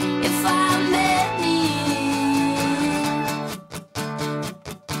me if I met me.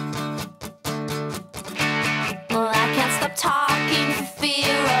 Well, I can't stop talking for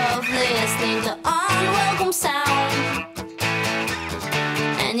fear of listening to unwelcome sound.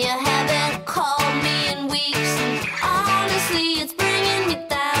 And you haven't called me in weeks, and honestly, it's bringing me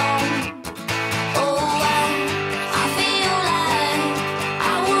down. Oh, I feel like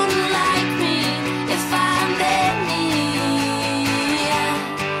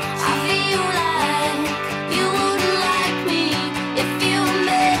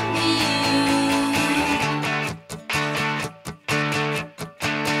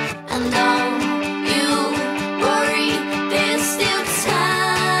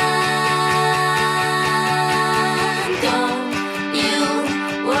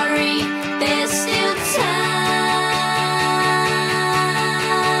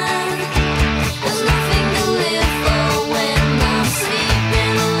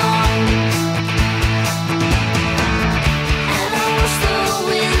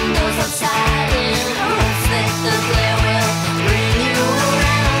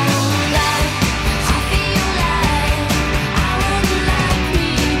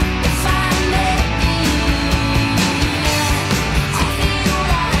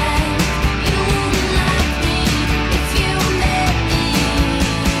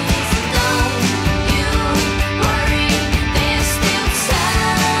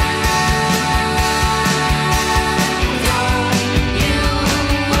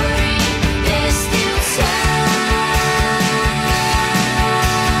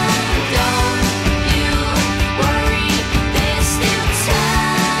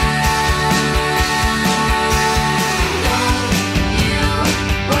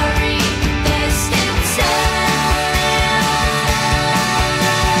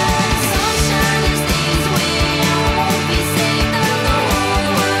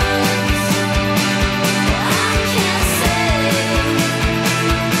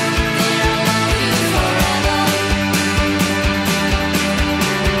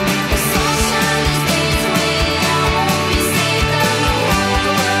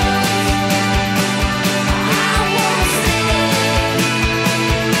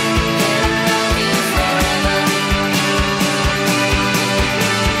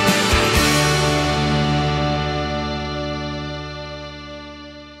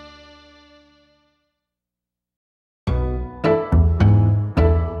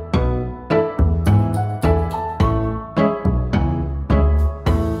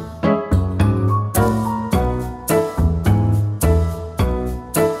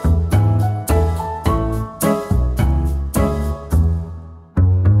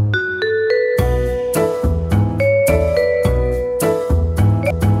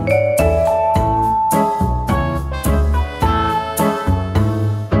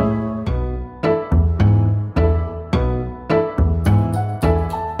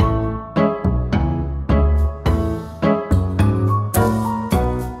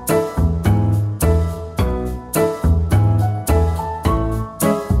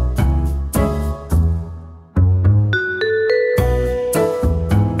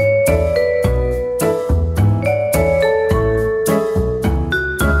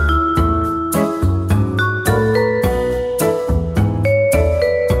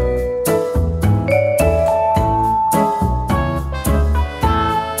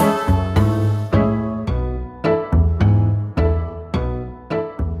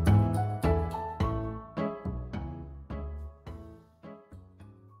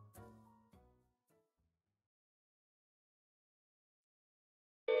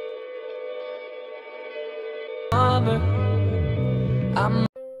number. I'm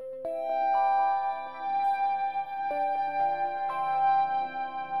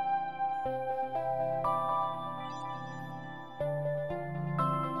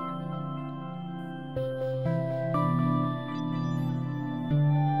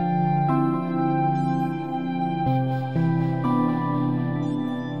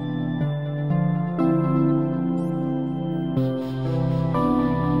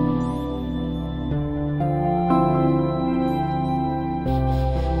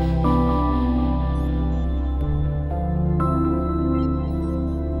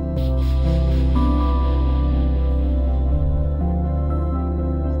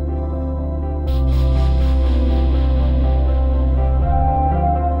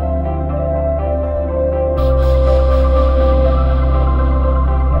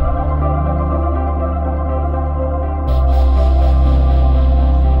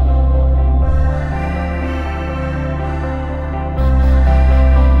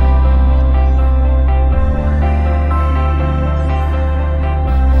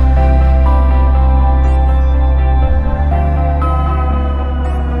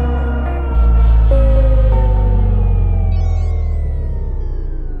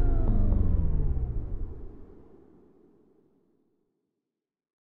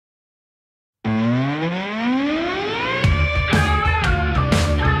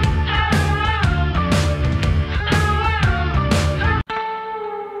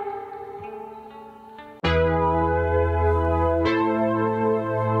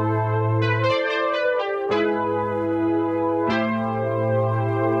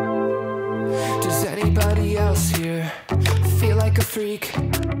freak.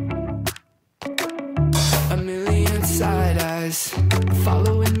 A million side eyes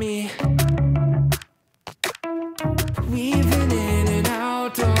following me, weaving in and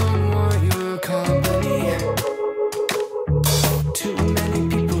out, don't want your company. Too many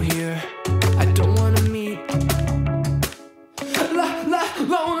people here I don't want to meet.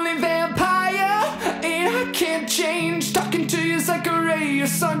 Lonely vampire, and I can't change. Talking to you's like a ray of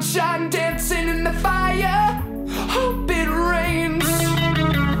sunshine dancing in the fire. Hope it rains.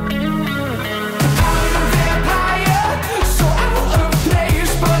 I'm a vampire, so out of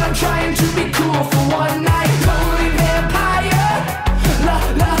place, but I'm trying to be cool for one night. Lonely vampire,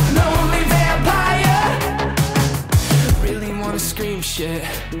 lonely vampire. Really wanna scream shit,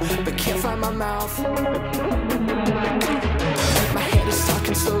 but can't find my mouth. My head is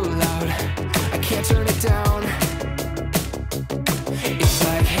talking so loud, I can't turn it down. It's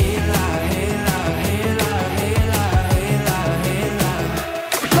like hey la, hey la, hey la.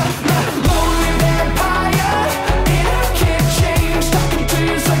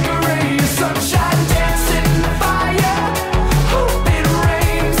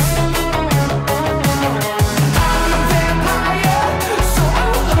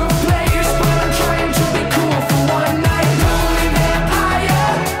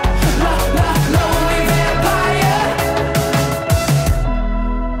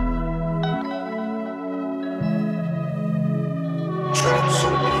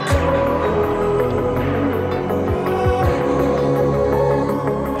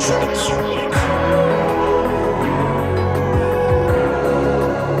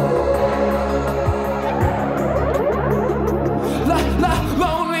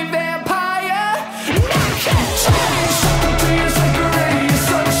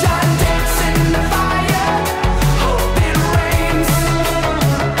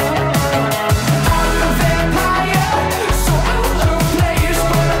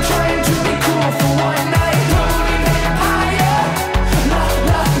 Trying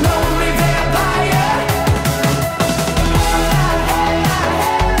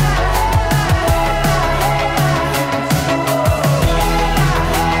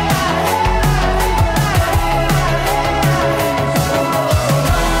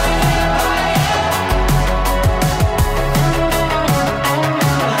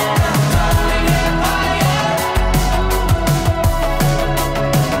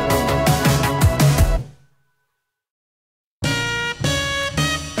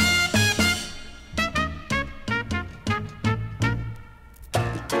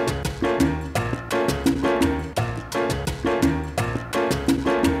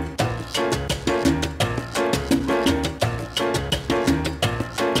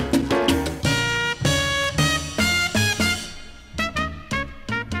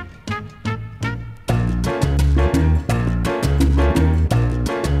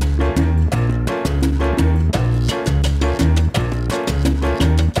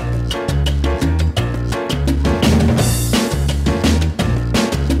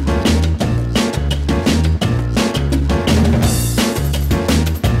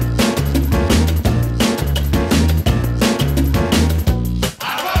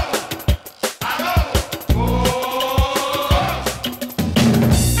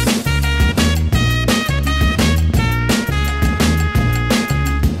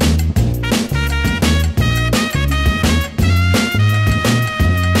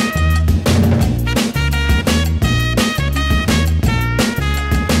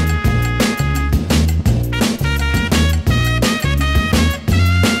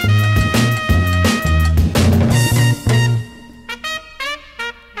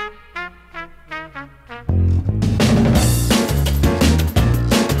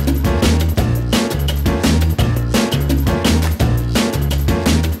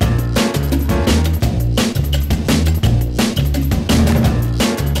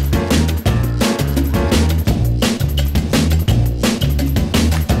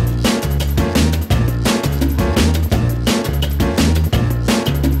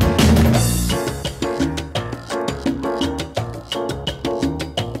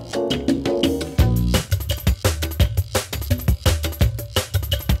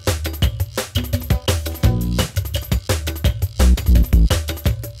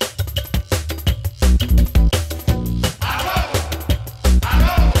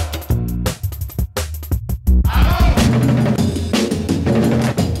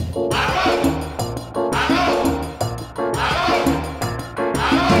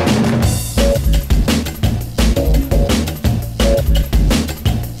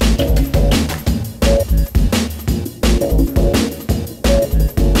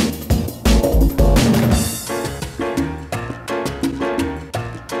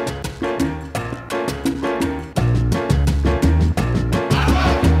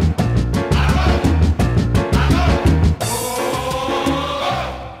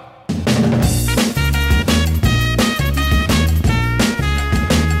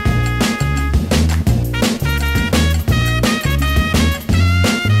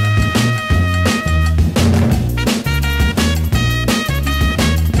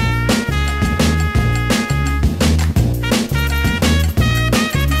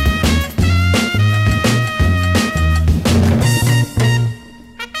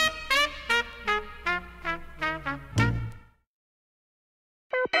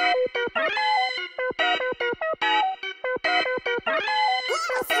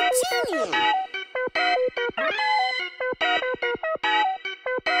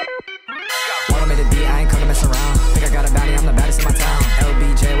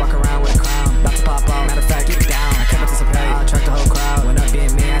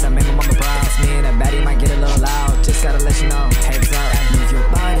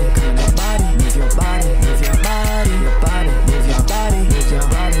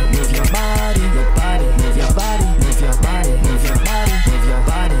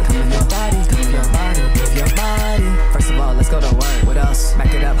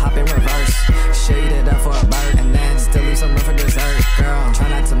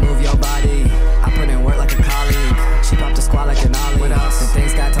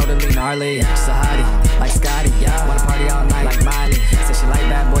gnarly. She's a hottie, like Scotty. Wanna party all night, like Miley. Said she like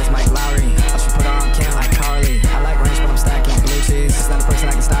bad boys, Mike Lowry. I should put her on cam like Carly. I like ranch, but I'm stacking blue cheese. She's not a person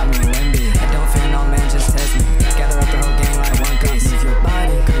that can stop me, Wendy. I don't fear no man, just test me. Gather up the whole gang like one piece. Move your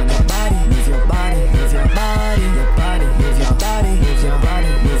body, come on your body. Move your body, move your body, your body. Move your body, move your body,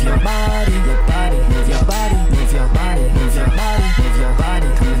 move your body, your body. Move your body, move your body, move your body, move your body.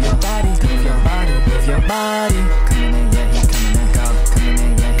 Come move your body, come move your body, move your body. Coming in, yeah, he coming in, go. Coming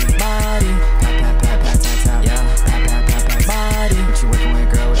in, yeah, he body. Pat, pat, pat, pat, tap, tap, yeah. Pat, pat, pat, pat, body. What you working with,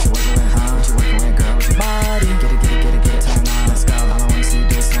 girl? What you working with, huh? What you working with, girl? With your body. Get it, get it, get it, get it, turn on, let's go. All I wanna see you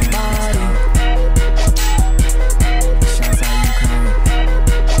do is turn on, let's go. Shouts out Ukraine.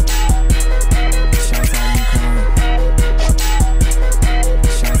 Shouts out Ukraine.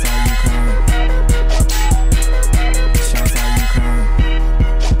 Shouts out Ukraine. Shouts out Ukraine.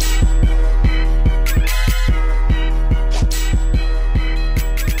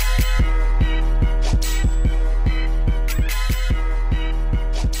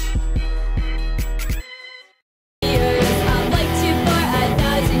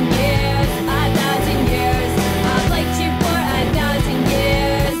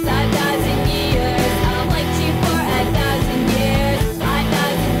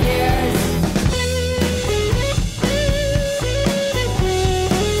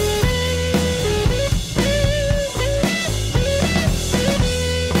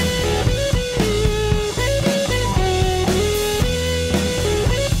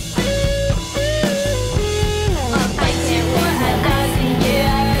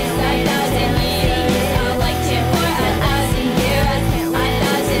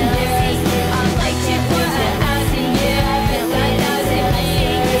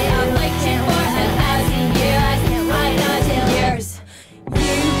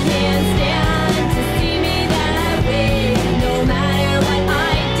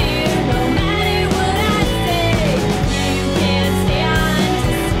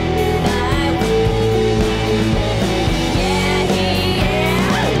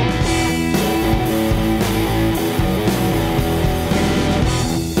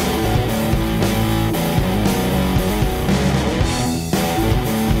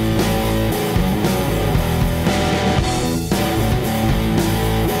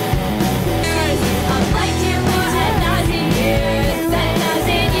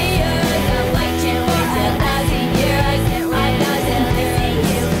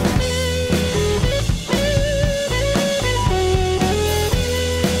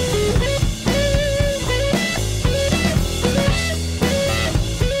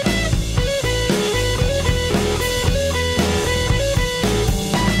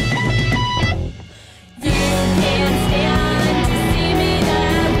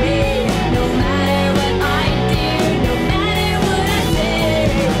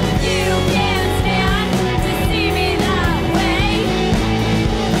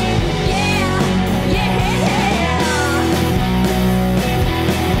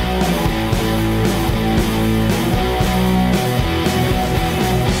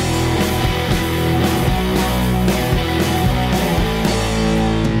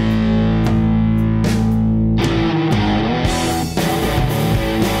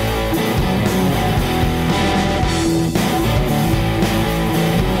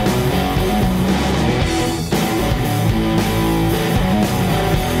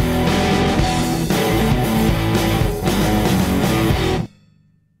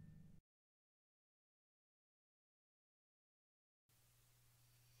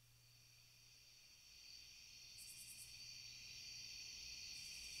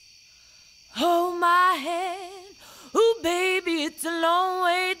 Hold my hand, ooh baby, it's a long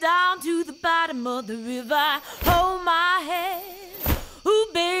way down to the bottom of the river. Hold my hand, ooh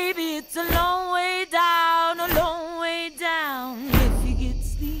baby, it's a long way down, a long way down. If you get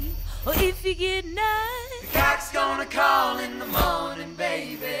sleep or if you get night, the cock's gonna call in the morning,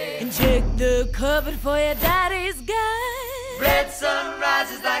 baby. And check the cupboard for your daddy's guy. Red sun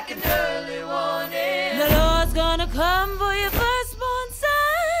rises like an early warning. The Lord's gonna come for your firstborn son.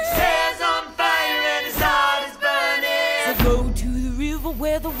 His hair's on fire and his heart is burning. So go to the river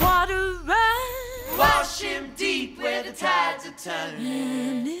where the water runs. Wash him deep where the tides are turning.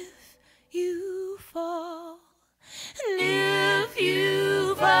 And if you fall, and if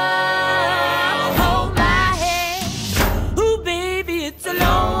you fall, hold my hand. Ooh, baby, it's a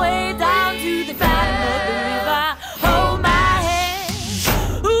long way down to the bottom of the river. Hold my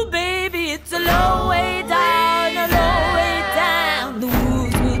hand. Ooh, baby, it's a long way down, a long way down. The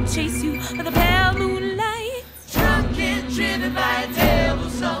wolves will chase you by the pale moonlight. Drunk and driven by a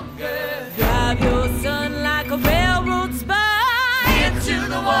devil's hunger. Drive your son like a railroad spike into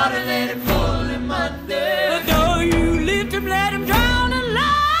the water. water, let it pull him under. But though you lift him, let him drown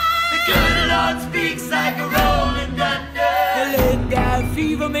alive. The good Lord speaks like a rolling thunder. Let that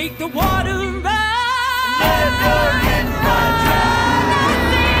fever make the water run. Let the river run dry.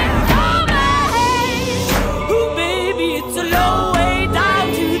 Ooh, baby, it's a long way down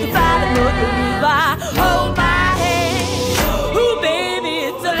to the bottom of the river. Hold my hand. Ooh, baby,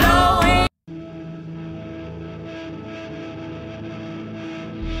 it's a long way.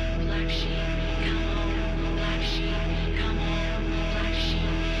 Black sheep, come on, black sheep, come on, black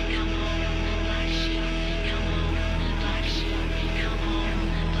sheep, come on, black sheep, come on, black sheep, come on, black sheep, come on,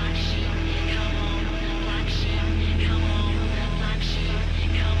 black sheep, come on, black sheep, come on, black sheep,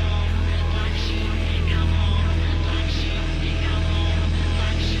 come on, black sheep, come on, black sheep, come on,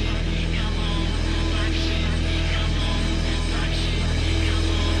 black sheep, come on,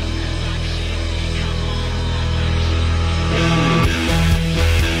 black sheep, come on, black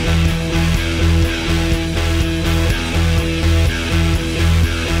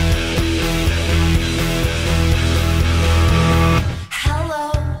Hello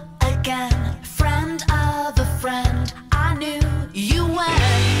again, friend of a friend. I knew you when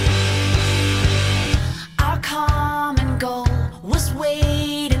our common goal was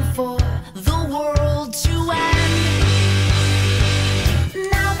waiting for the world to end.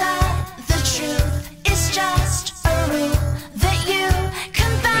 Now that the truth is just a rule that you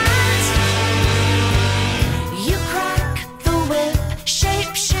can bend, you crack the whip,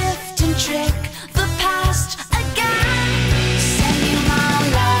 shape shift and trick the past again. Send you my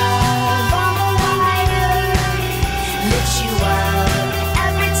love on the wire, lift you up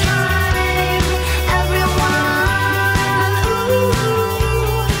every time. Everyone,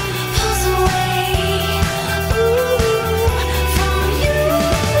 pulls away, from you.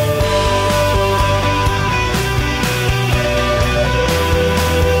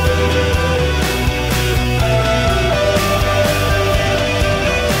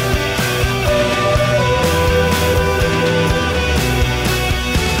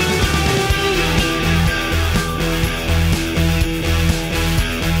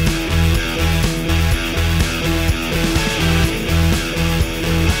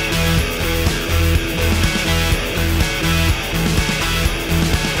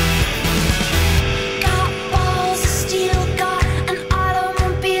 Got balls of steel, got an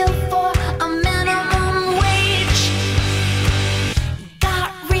automobile for a minimum wage.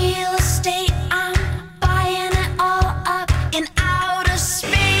 Got real estate, I'm buying it all up in outer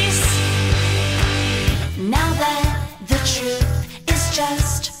space. Now that the truth is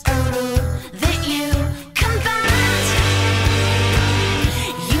just a rule that you can bend,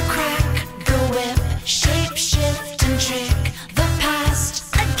 you crack the whip, shape shift and trick the past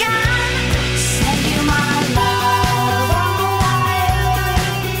again. Send you my love on the wire,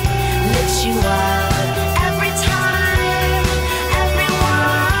 lift you up every time.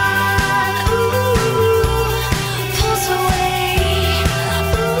 Everyone, pulls away.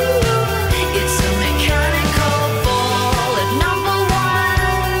 It's a mechanical ball at number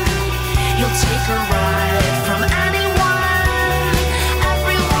one. You'll take a ride from anyone.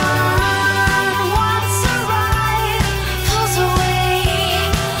 Everyone wants a ride, pulls away,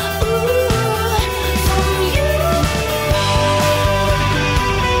 from you.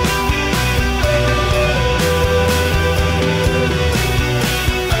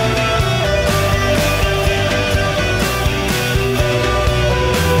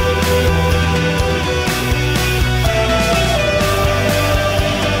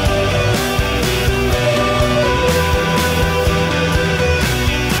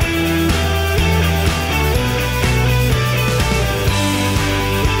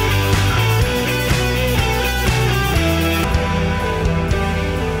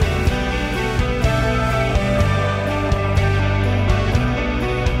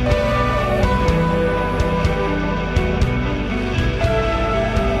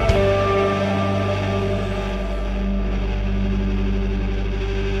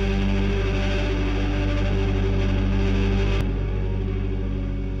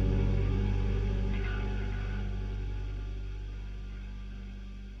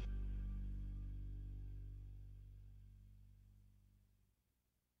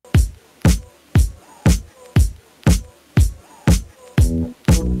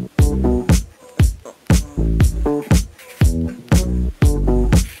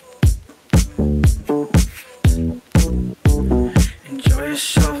 Enjoy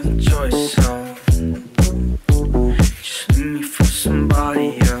yourself, enjoy yourself. Just leave me for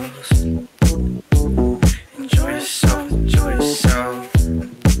somebody else. Enjoy yourself, enjoy yourself.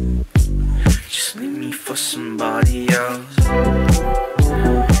 Just leave me for somebody else.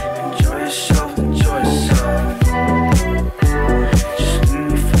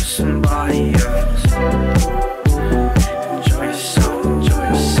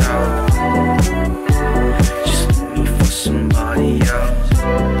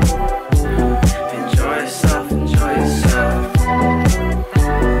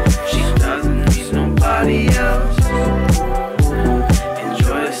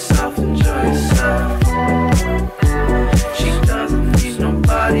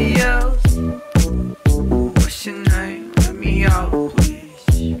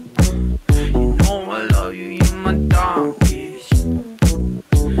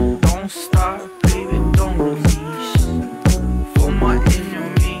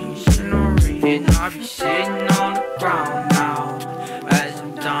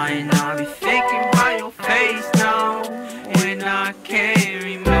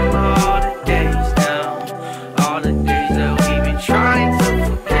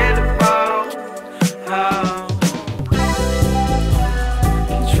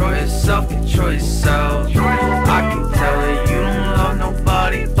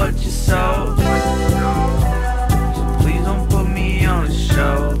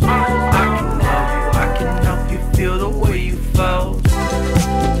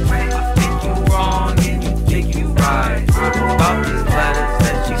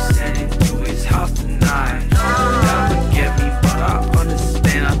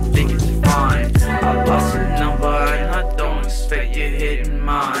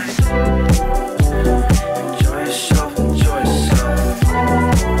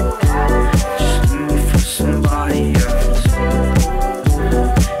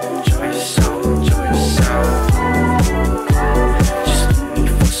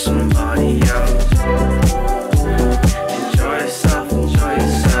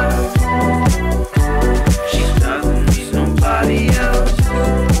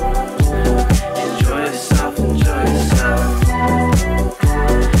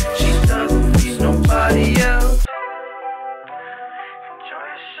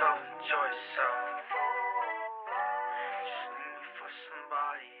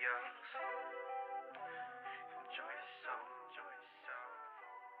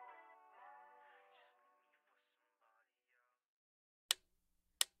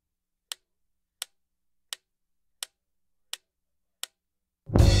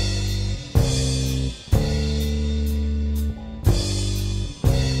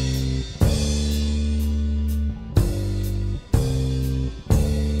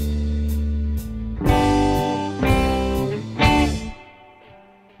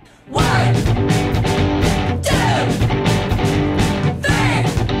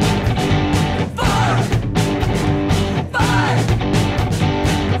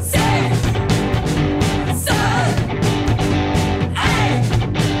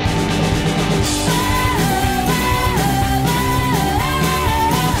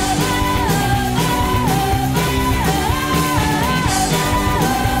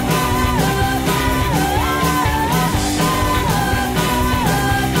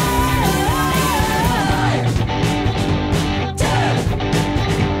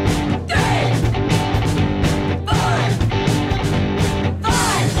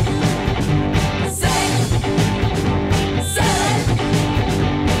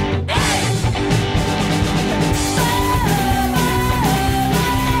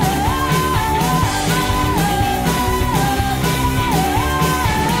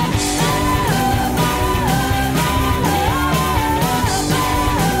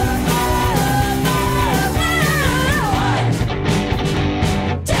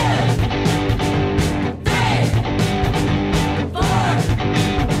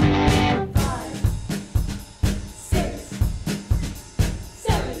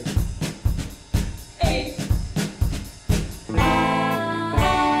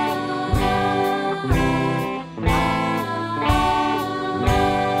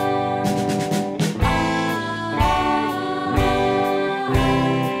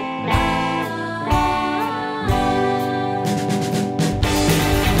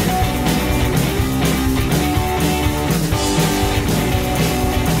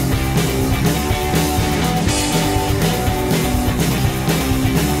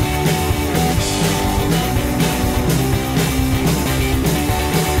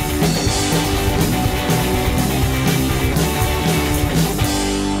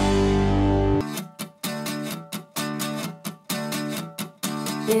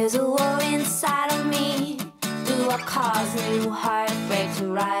 There's a war inside of me. Do I cause new heartbreak to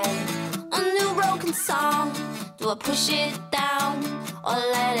write a new broken song? Do I push it down or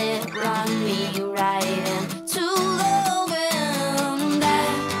let it run me right into the ground?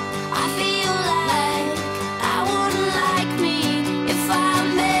 I feel like I wouldn't like me if I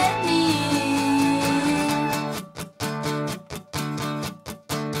met me.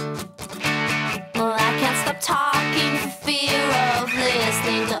 Well, I can't stop talking for fear of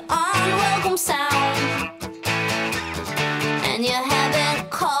listening to unwelcome sound. And you haven't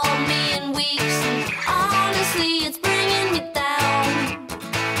called me in weeks, and honestly it's bringing me down.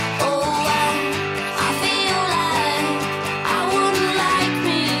 Oh, I feel like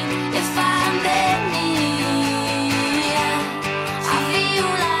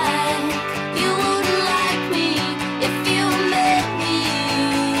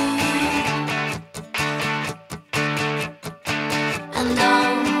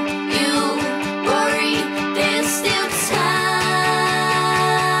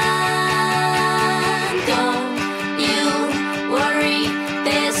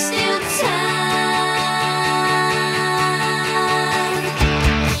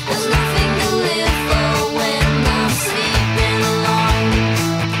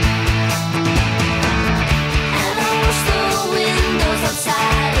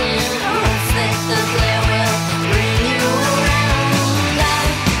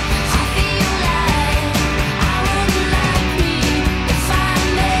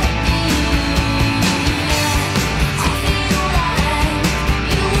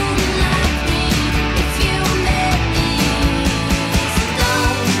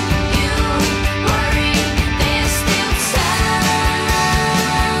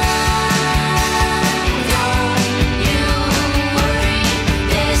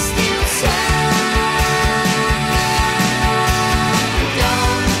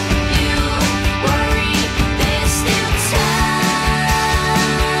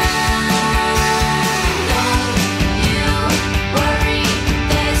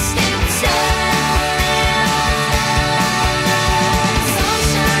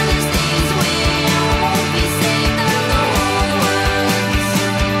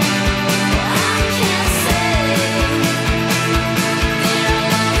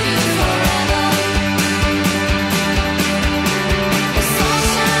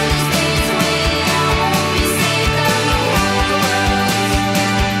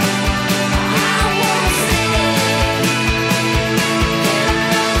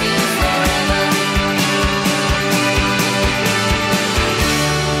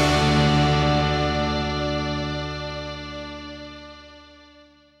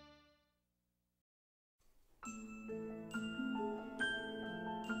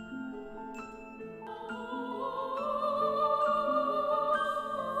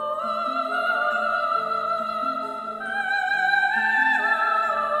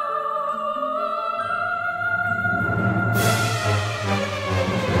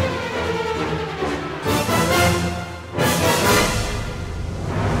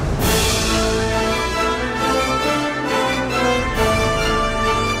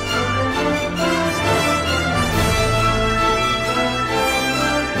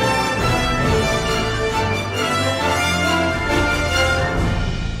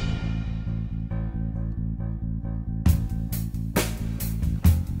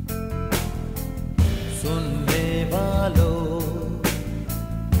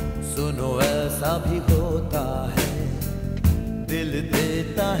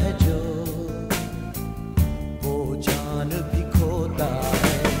देता है जो वो जान भी खोता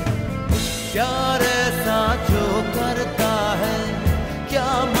है। प्यार ऐसा जो करता है क्या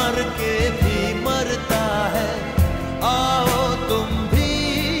मर के भी मरता है। आओ तुम भी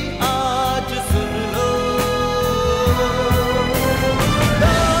आज सुन लो,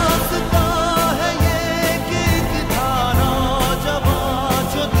 दास्तां है ये कि एक था नौजवान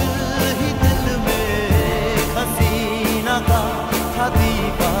जो दिल ही दिल में हसीना का था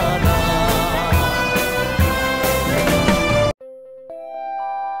दीवाना।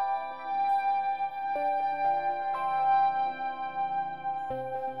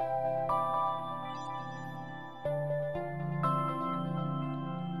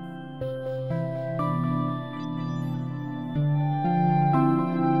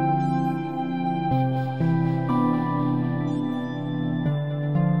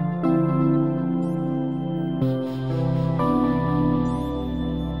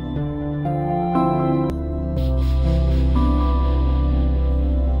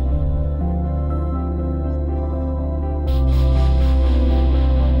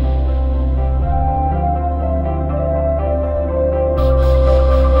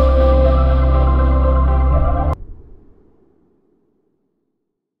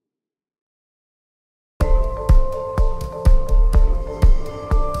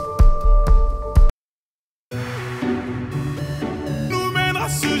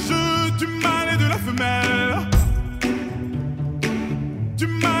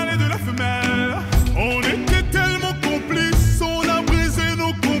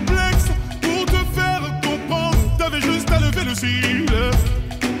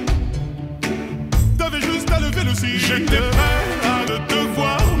 J'étais prêt à ne te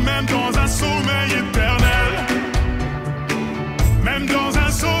voir, même dans un sommeil éternel. Même dans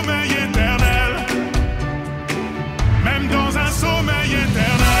un sommeil éternel. Même dans un sommeil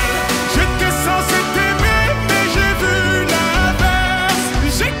éternel. J'étais censé t'aimer, mais j'ai vu l'inverse.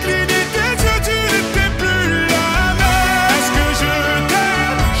 J'ai cligné tes yeux, tu n'étais plus la même. Est-ce que je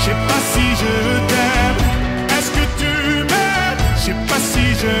t'aime? Je sais pas si je t'aime. Est-ce que tu m'aimes? Je sais pas si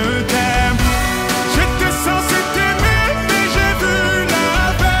je t'aime. J'étais censé t'aimer, mais j'ai vu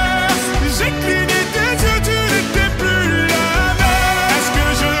l'inverse. J'ai cligné tes yeux, tu n'étais plus la même. Est-ce que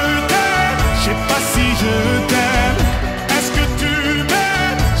je t'aime? Je sais pas si je t'aime. Est-ce que tu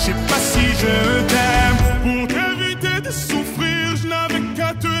m'aimes? Je sais pas si je t'aime. Pour t'éviter de souffrir, je n'avais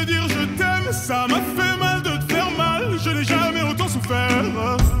qu'à te dire je t'aime. Ça m'a fait mal de te faire mal. Je n'ai jamais autant souffert.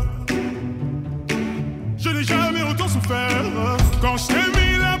 Je n'ai jamais autant souffert. Quand je t'aimais